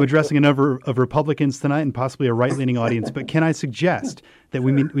addressing a number of Republicans tonight and possibly a right-leaning audience. But can I suggest that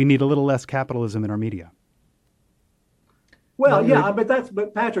we need a little less capitalism in our media? Well,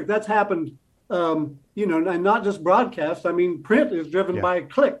 but Patrick, that's happened. And not just broadcast. Print is driven by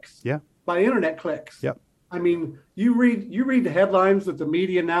clicks. By internet clicks. Yep. You read the headlines that the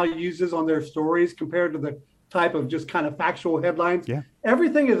media now uses on their stories compared to the type of just kind of factual headlines. Yeah.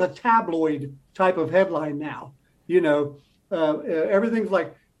 Everything is a tabloid type of headline now. everything's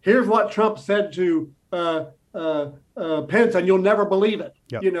like, here's what Trump said to Pence, and you'll never believe it.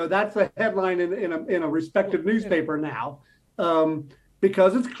 Yep. You know, that's the headline in a respected newspaper now,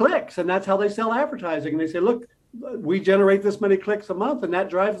 because it's clicks, and that's how they sell advertising. And they say, look, we generate this many clicks a month, and that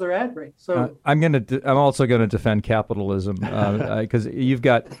drives their ad rate. So I'm also going to defend capitalism because you've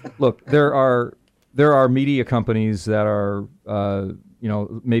got, look, there are media companies that are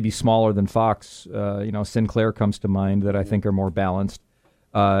maybe smaller than Fox. Sinclair comes to mind that I think are more balanced.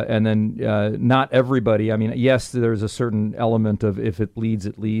 And then not everybody. I mean, yes, there's a certain element of if it bleeds,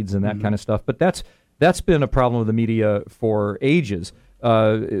 it leads, and that kind of stuff. But that's been a problem with the media for ages.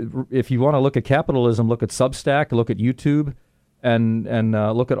 If you want to look at capitalism, look at Substack, look at YouTube, and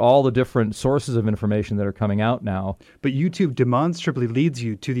look at all the different sources of information that are coming out now. But YouTube demonstrably leads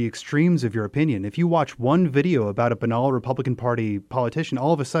you to the extremes of your opinion. If you watch one video about a banal Republican Party politician,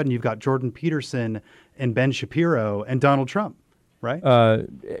 all of a sudden you've got Jordan Peterson and Ben Shapiro and Donald Trump, right?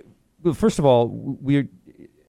 First of all,